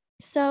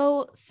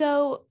 So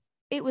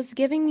it was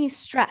giving me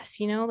stress,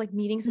 like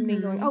meeting somebody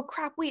and going, oh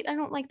crap, wait, I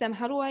don't like them.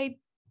 How do I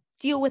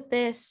deal with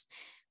this?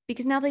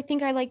 Because now they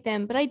think I like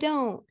them, but I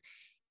don't.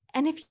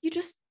 And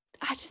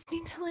I just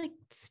need to like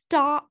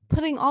stop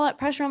putting all that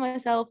pressure on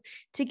myself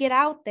to get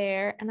out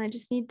there. And I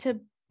just need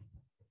to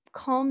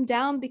calm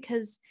down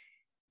because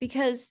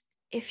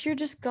if you're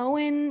just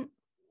going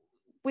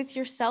with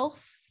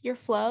yourself, your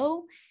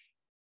flow,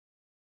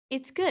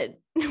 it's good.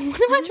 What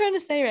am I trying to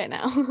say right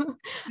now? No,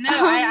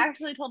 I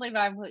actually totally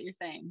vibe with what you're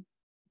saying.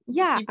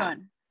 Yeah. Keep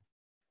going.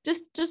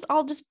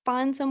 I'll just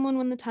find someone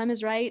when the time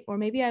is right, or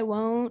maybe I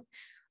won't,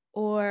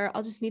 or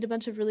I'll just meet a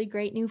bunch of really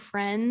great new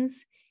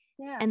friends.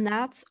 Yeah. And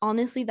that's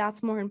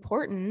more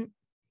important.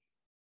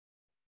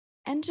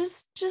 And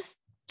just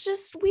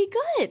we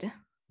good.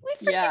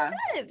 We freaking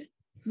good.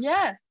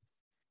 Yes.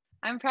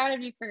 I'm proud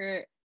of you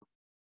for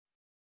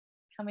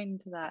coming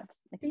to that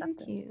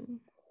acceptance.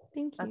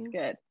 Thank you. That's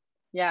good.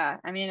 Yeah.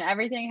 I mean,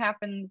 everything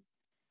happens.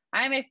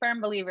 I'm a firm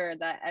believer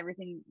that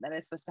everything that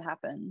is supposed to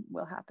happen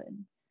will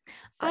happen. So,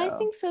 I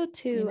think so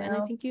too. And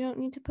I think you don't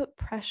need to put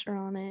pressure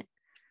on it.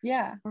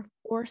 Yeah. Or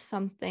force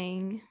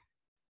something.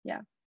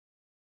 Yeah.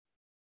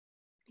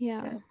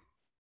 Yeah. Good.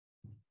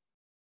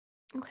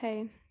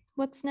 Okay.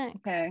 What's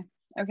next?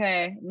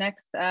 Okay.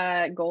 Next,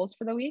 goals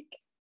for the week.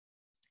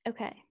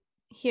 Okay.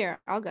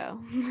 Here, I'll go.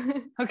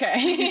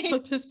 Okay. So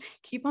just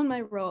keep on my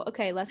roll.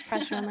 Okay. Less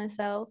pressure on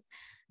myself.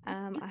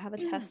 I have a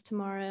test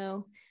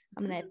tomorrow.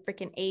 I'm gonna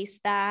freaking ace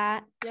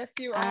that. Yes,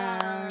 you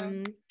are.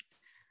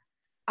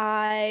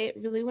 I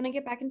really want to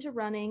get back into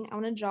running. I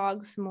want to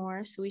jog some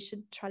more, so we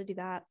should try to do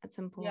that at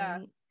some point. Yeah.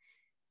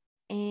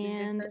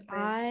 And Thursdays.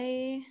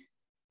 I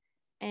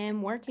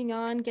am working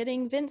on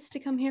getting Vince to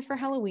come here for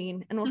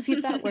Halloween, and we'll see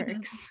if that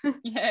works.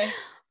 Yay.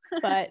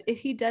 But if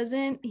he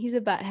doesn't, he's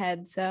a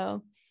butthead.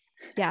 So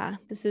yeah,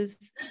 this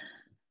is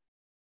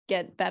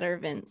Get Better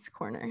Vince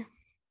corner.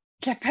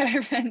 Get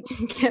better, Vince.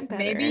 Get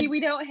better. Maybe we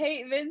don't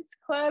hate Vince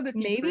club if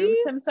he Maybe? proves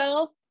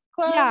himself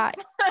club. Yeah,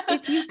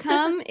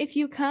 if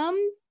you come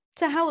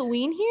to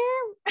Halloween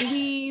here,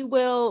 we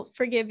will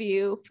forgive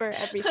you for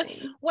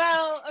everything.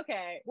 Well,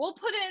 okay, we'll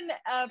put in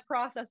a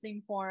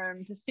processing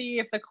form to see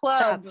if the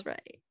club That's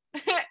right.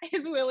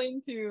 is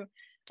willing to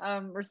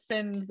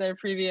rescind their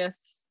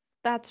previous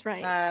That's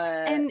right.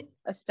 and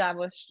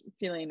established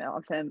feeling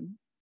of him.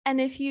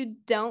 And if you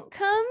don't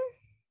come,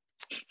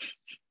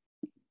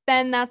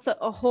 then that's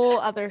a whole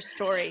other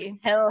story.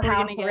 Hell We're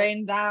hath gonna get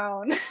rained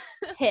down.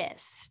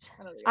 Pissed.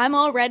 I'm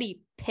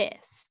already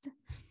pissed.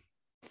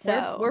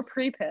 So we're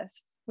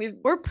pre-pissed.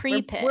 We're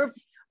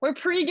pre-pissed. We're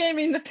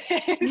pre-gaming the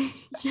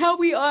piss. Yeah,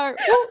 we are.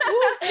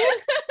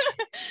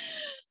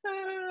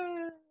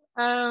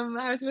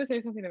 I was gonna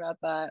say something about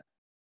that.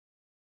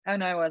 Oh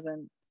no, I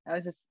wasn't. I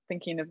was just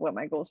thinking of what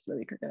my goals for the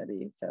week are gonna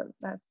be. So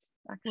that's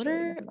actually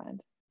never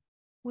mind.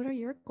 What are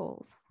your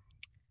goals?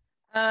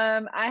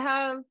 I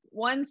have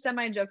one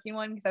semi-joking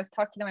one because I was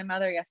talking to my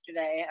mother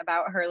yesterday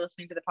about her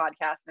listening to the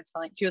podcast, and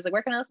she was like,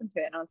 where can I listen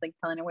to it? And I was like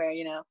telling her where,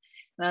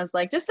 and I was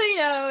like, just so you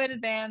know in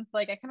advance,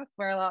 like I kind of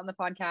swear a lot in the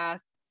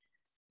podcast.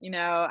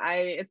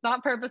 It's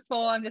not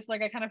purposeful. I'm just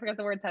like, I kind of forget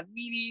the words have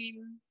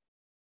meaning.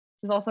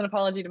 This is also an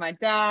apology to my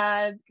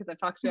dad because I've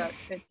talked about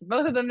it to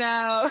both of them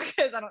now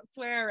because I don't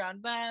swear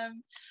around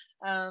them.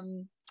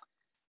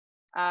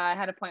 I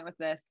had a point with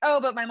this.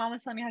 Oh, but my mom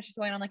was telling me how she's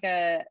going on like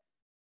a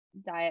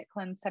diet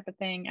cleanse type of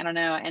thing. I don't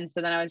know. And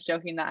so then I was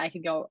joking that I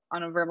could go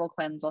on a verbal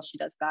cleanse while she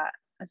does that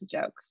as a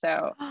joke.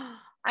 So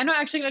I'm not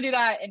actually going to do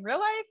that in real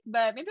life,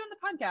 but maybe on the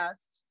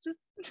podcast. Just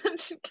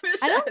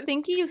I don't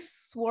think you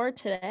swore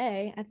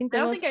today. I think the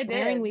most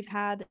swearing we've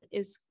had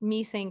is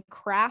me saying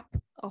crap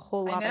a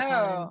whole lot of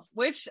times.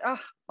 Which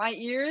my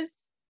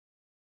ears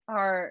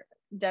are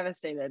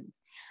devastated.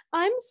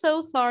 I'm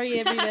so sorry,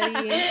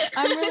 everybody.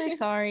 I'm really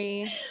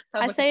sorry.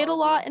 I say it a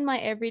lot in my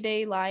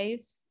everyday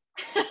life.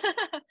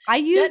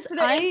 Get to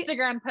the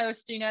Instagram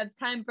post, Gina. It's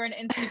time for an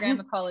Instagram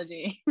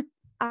apology.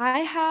 I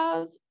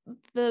have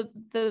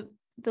the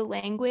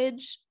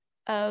language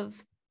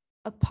of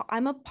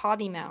I'm a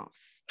potty mouth,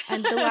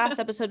 and the last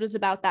episode was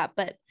about that.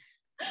 But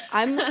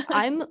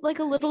I'm like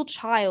a little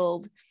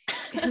child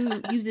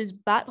who uses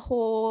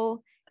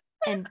butthole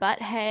and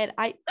butthead.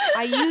 I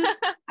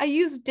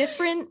use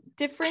different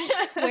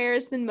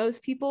swears than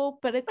most people,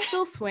 but it's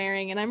still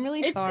swearing, and I'm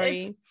really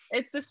sorry.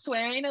 It's the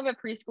swearing of a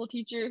preschool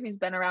teacher who's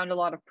been around a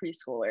lot of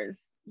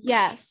preschoolers.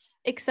 Yes,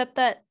 except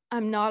that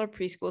I'm not a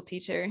preschool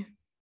teacher.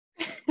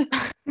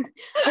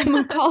 I'm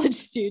a college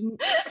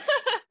student.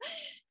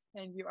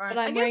 And you are. But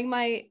I'm wearing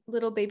my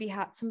little baby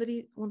hat.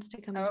 Somebody wants to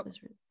come into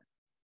this room.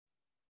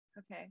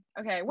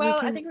 Okay. Well,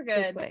 I think we're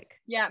good.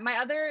 Yeah, my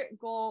other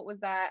goal was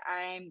that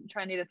I'm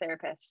trying to get a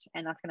therapist,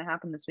 and that's going to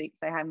happen this week.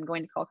 So I'm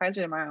going to call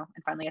Kaiser tomorrow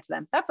and finally get to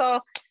them. That's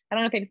all. I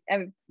don't know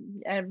if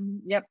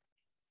yep.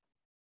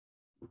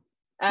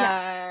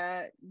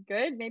 Yeah.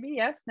 Good. Maybe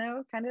yes.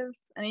 No. Kind of.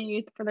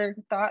 Any further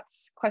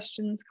thoughts,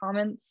 questions,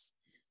 comments,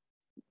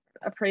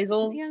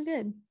 appraisals? Yeah, I'm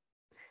good.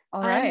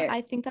 All right.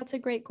 I think that's a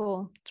great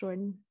goal,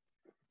 Jordan.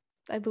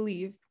 I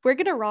believe we're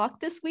gonna rock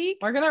this week.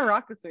 We're gonna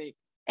rock this week.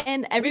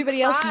 And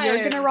everybody else,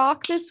 you're gonna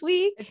rock this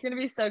week. It's gonna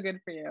be so good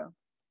for you.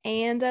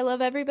 And I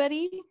love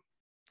everybody.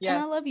 Yes.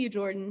 And I love you,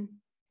 Jordan.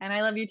 And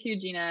I love you too,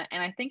 Gina.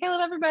 And I think I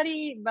love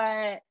everybody,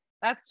 but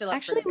that's still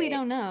actually we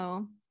don't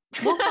know.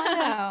 We'll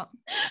find out.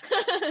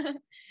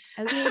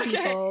 Okay,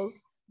 peoples.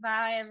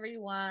 Bye,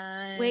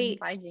 everyone. Wait.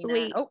 Bye, Gina.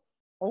 Wait.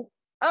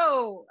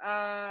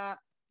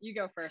 You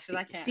go first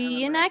because I can't.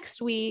 See you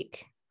next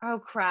week. Oh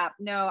crap!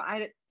 No,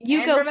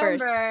 You go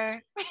first.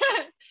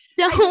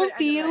 Don't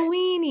be a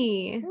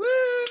weenie. Woo!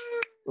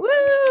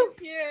 Woo!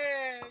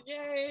 Yeah!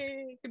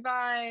 Yay!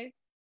 Goodbye.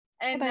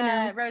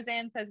 And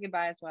Roseanne says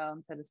goodbye as well,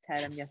 and so does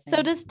Ted. I'm guessing.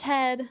 So does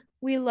Ted.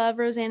 We love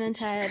Roseanne and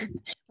Ted.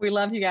 We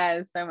love you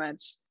guys so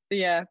much.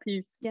 See ya.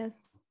 Peace. Yes.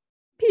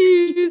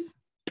 Peace.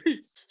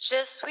 Peace.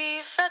 Je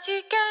suis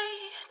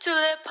fatiguée, tous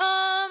les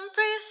pommes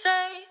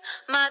brisées,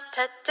 ma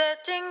tête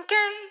est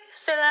dinguée,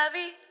 c'est la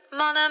vie,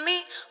 mon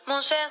ami,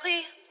 mon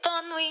chéri,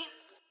 bonne nuit.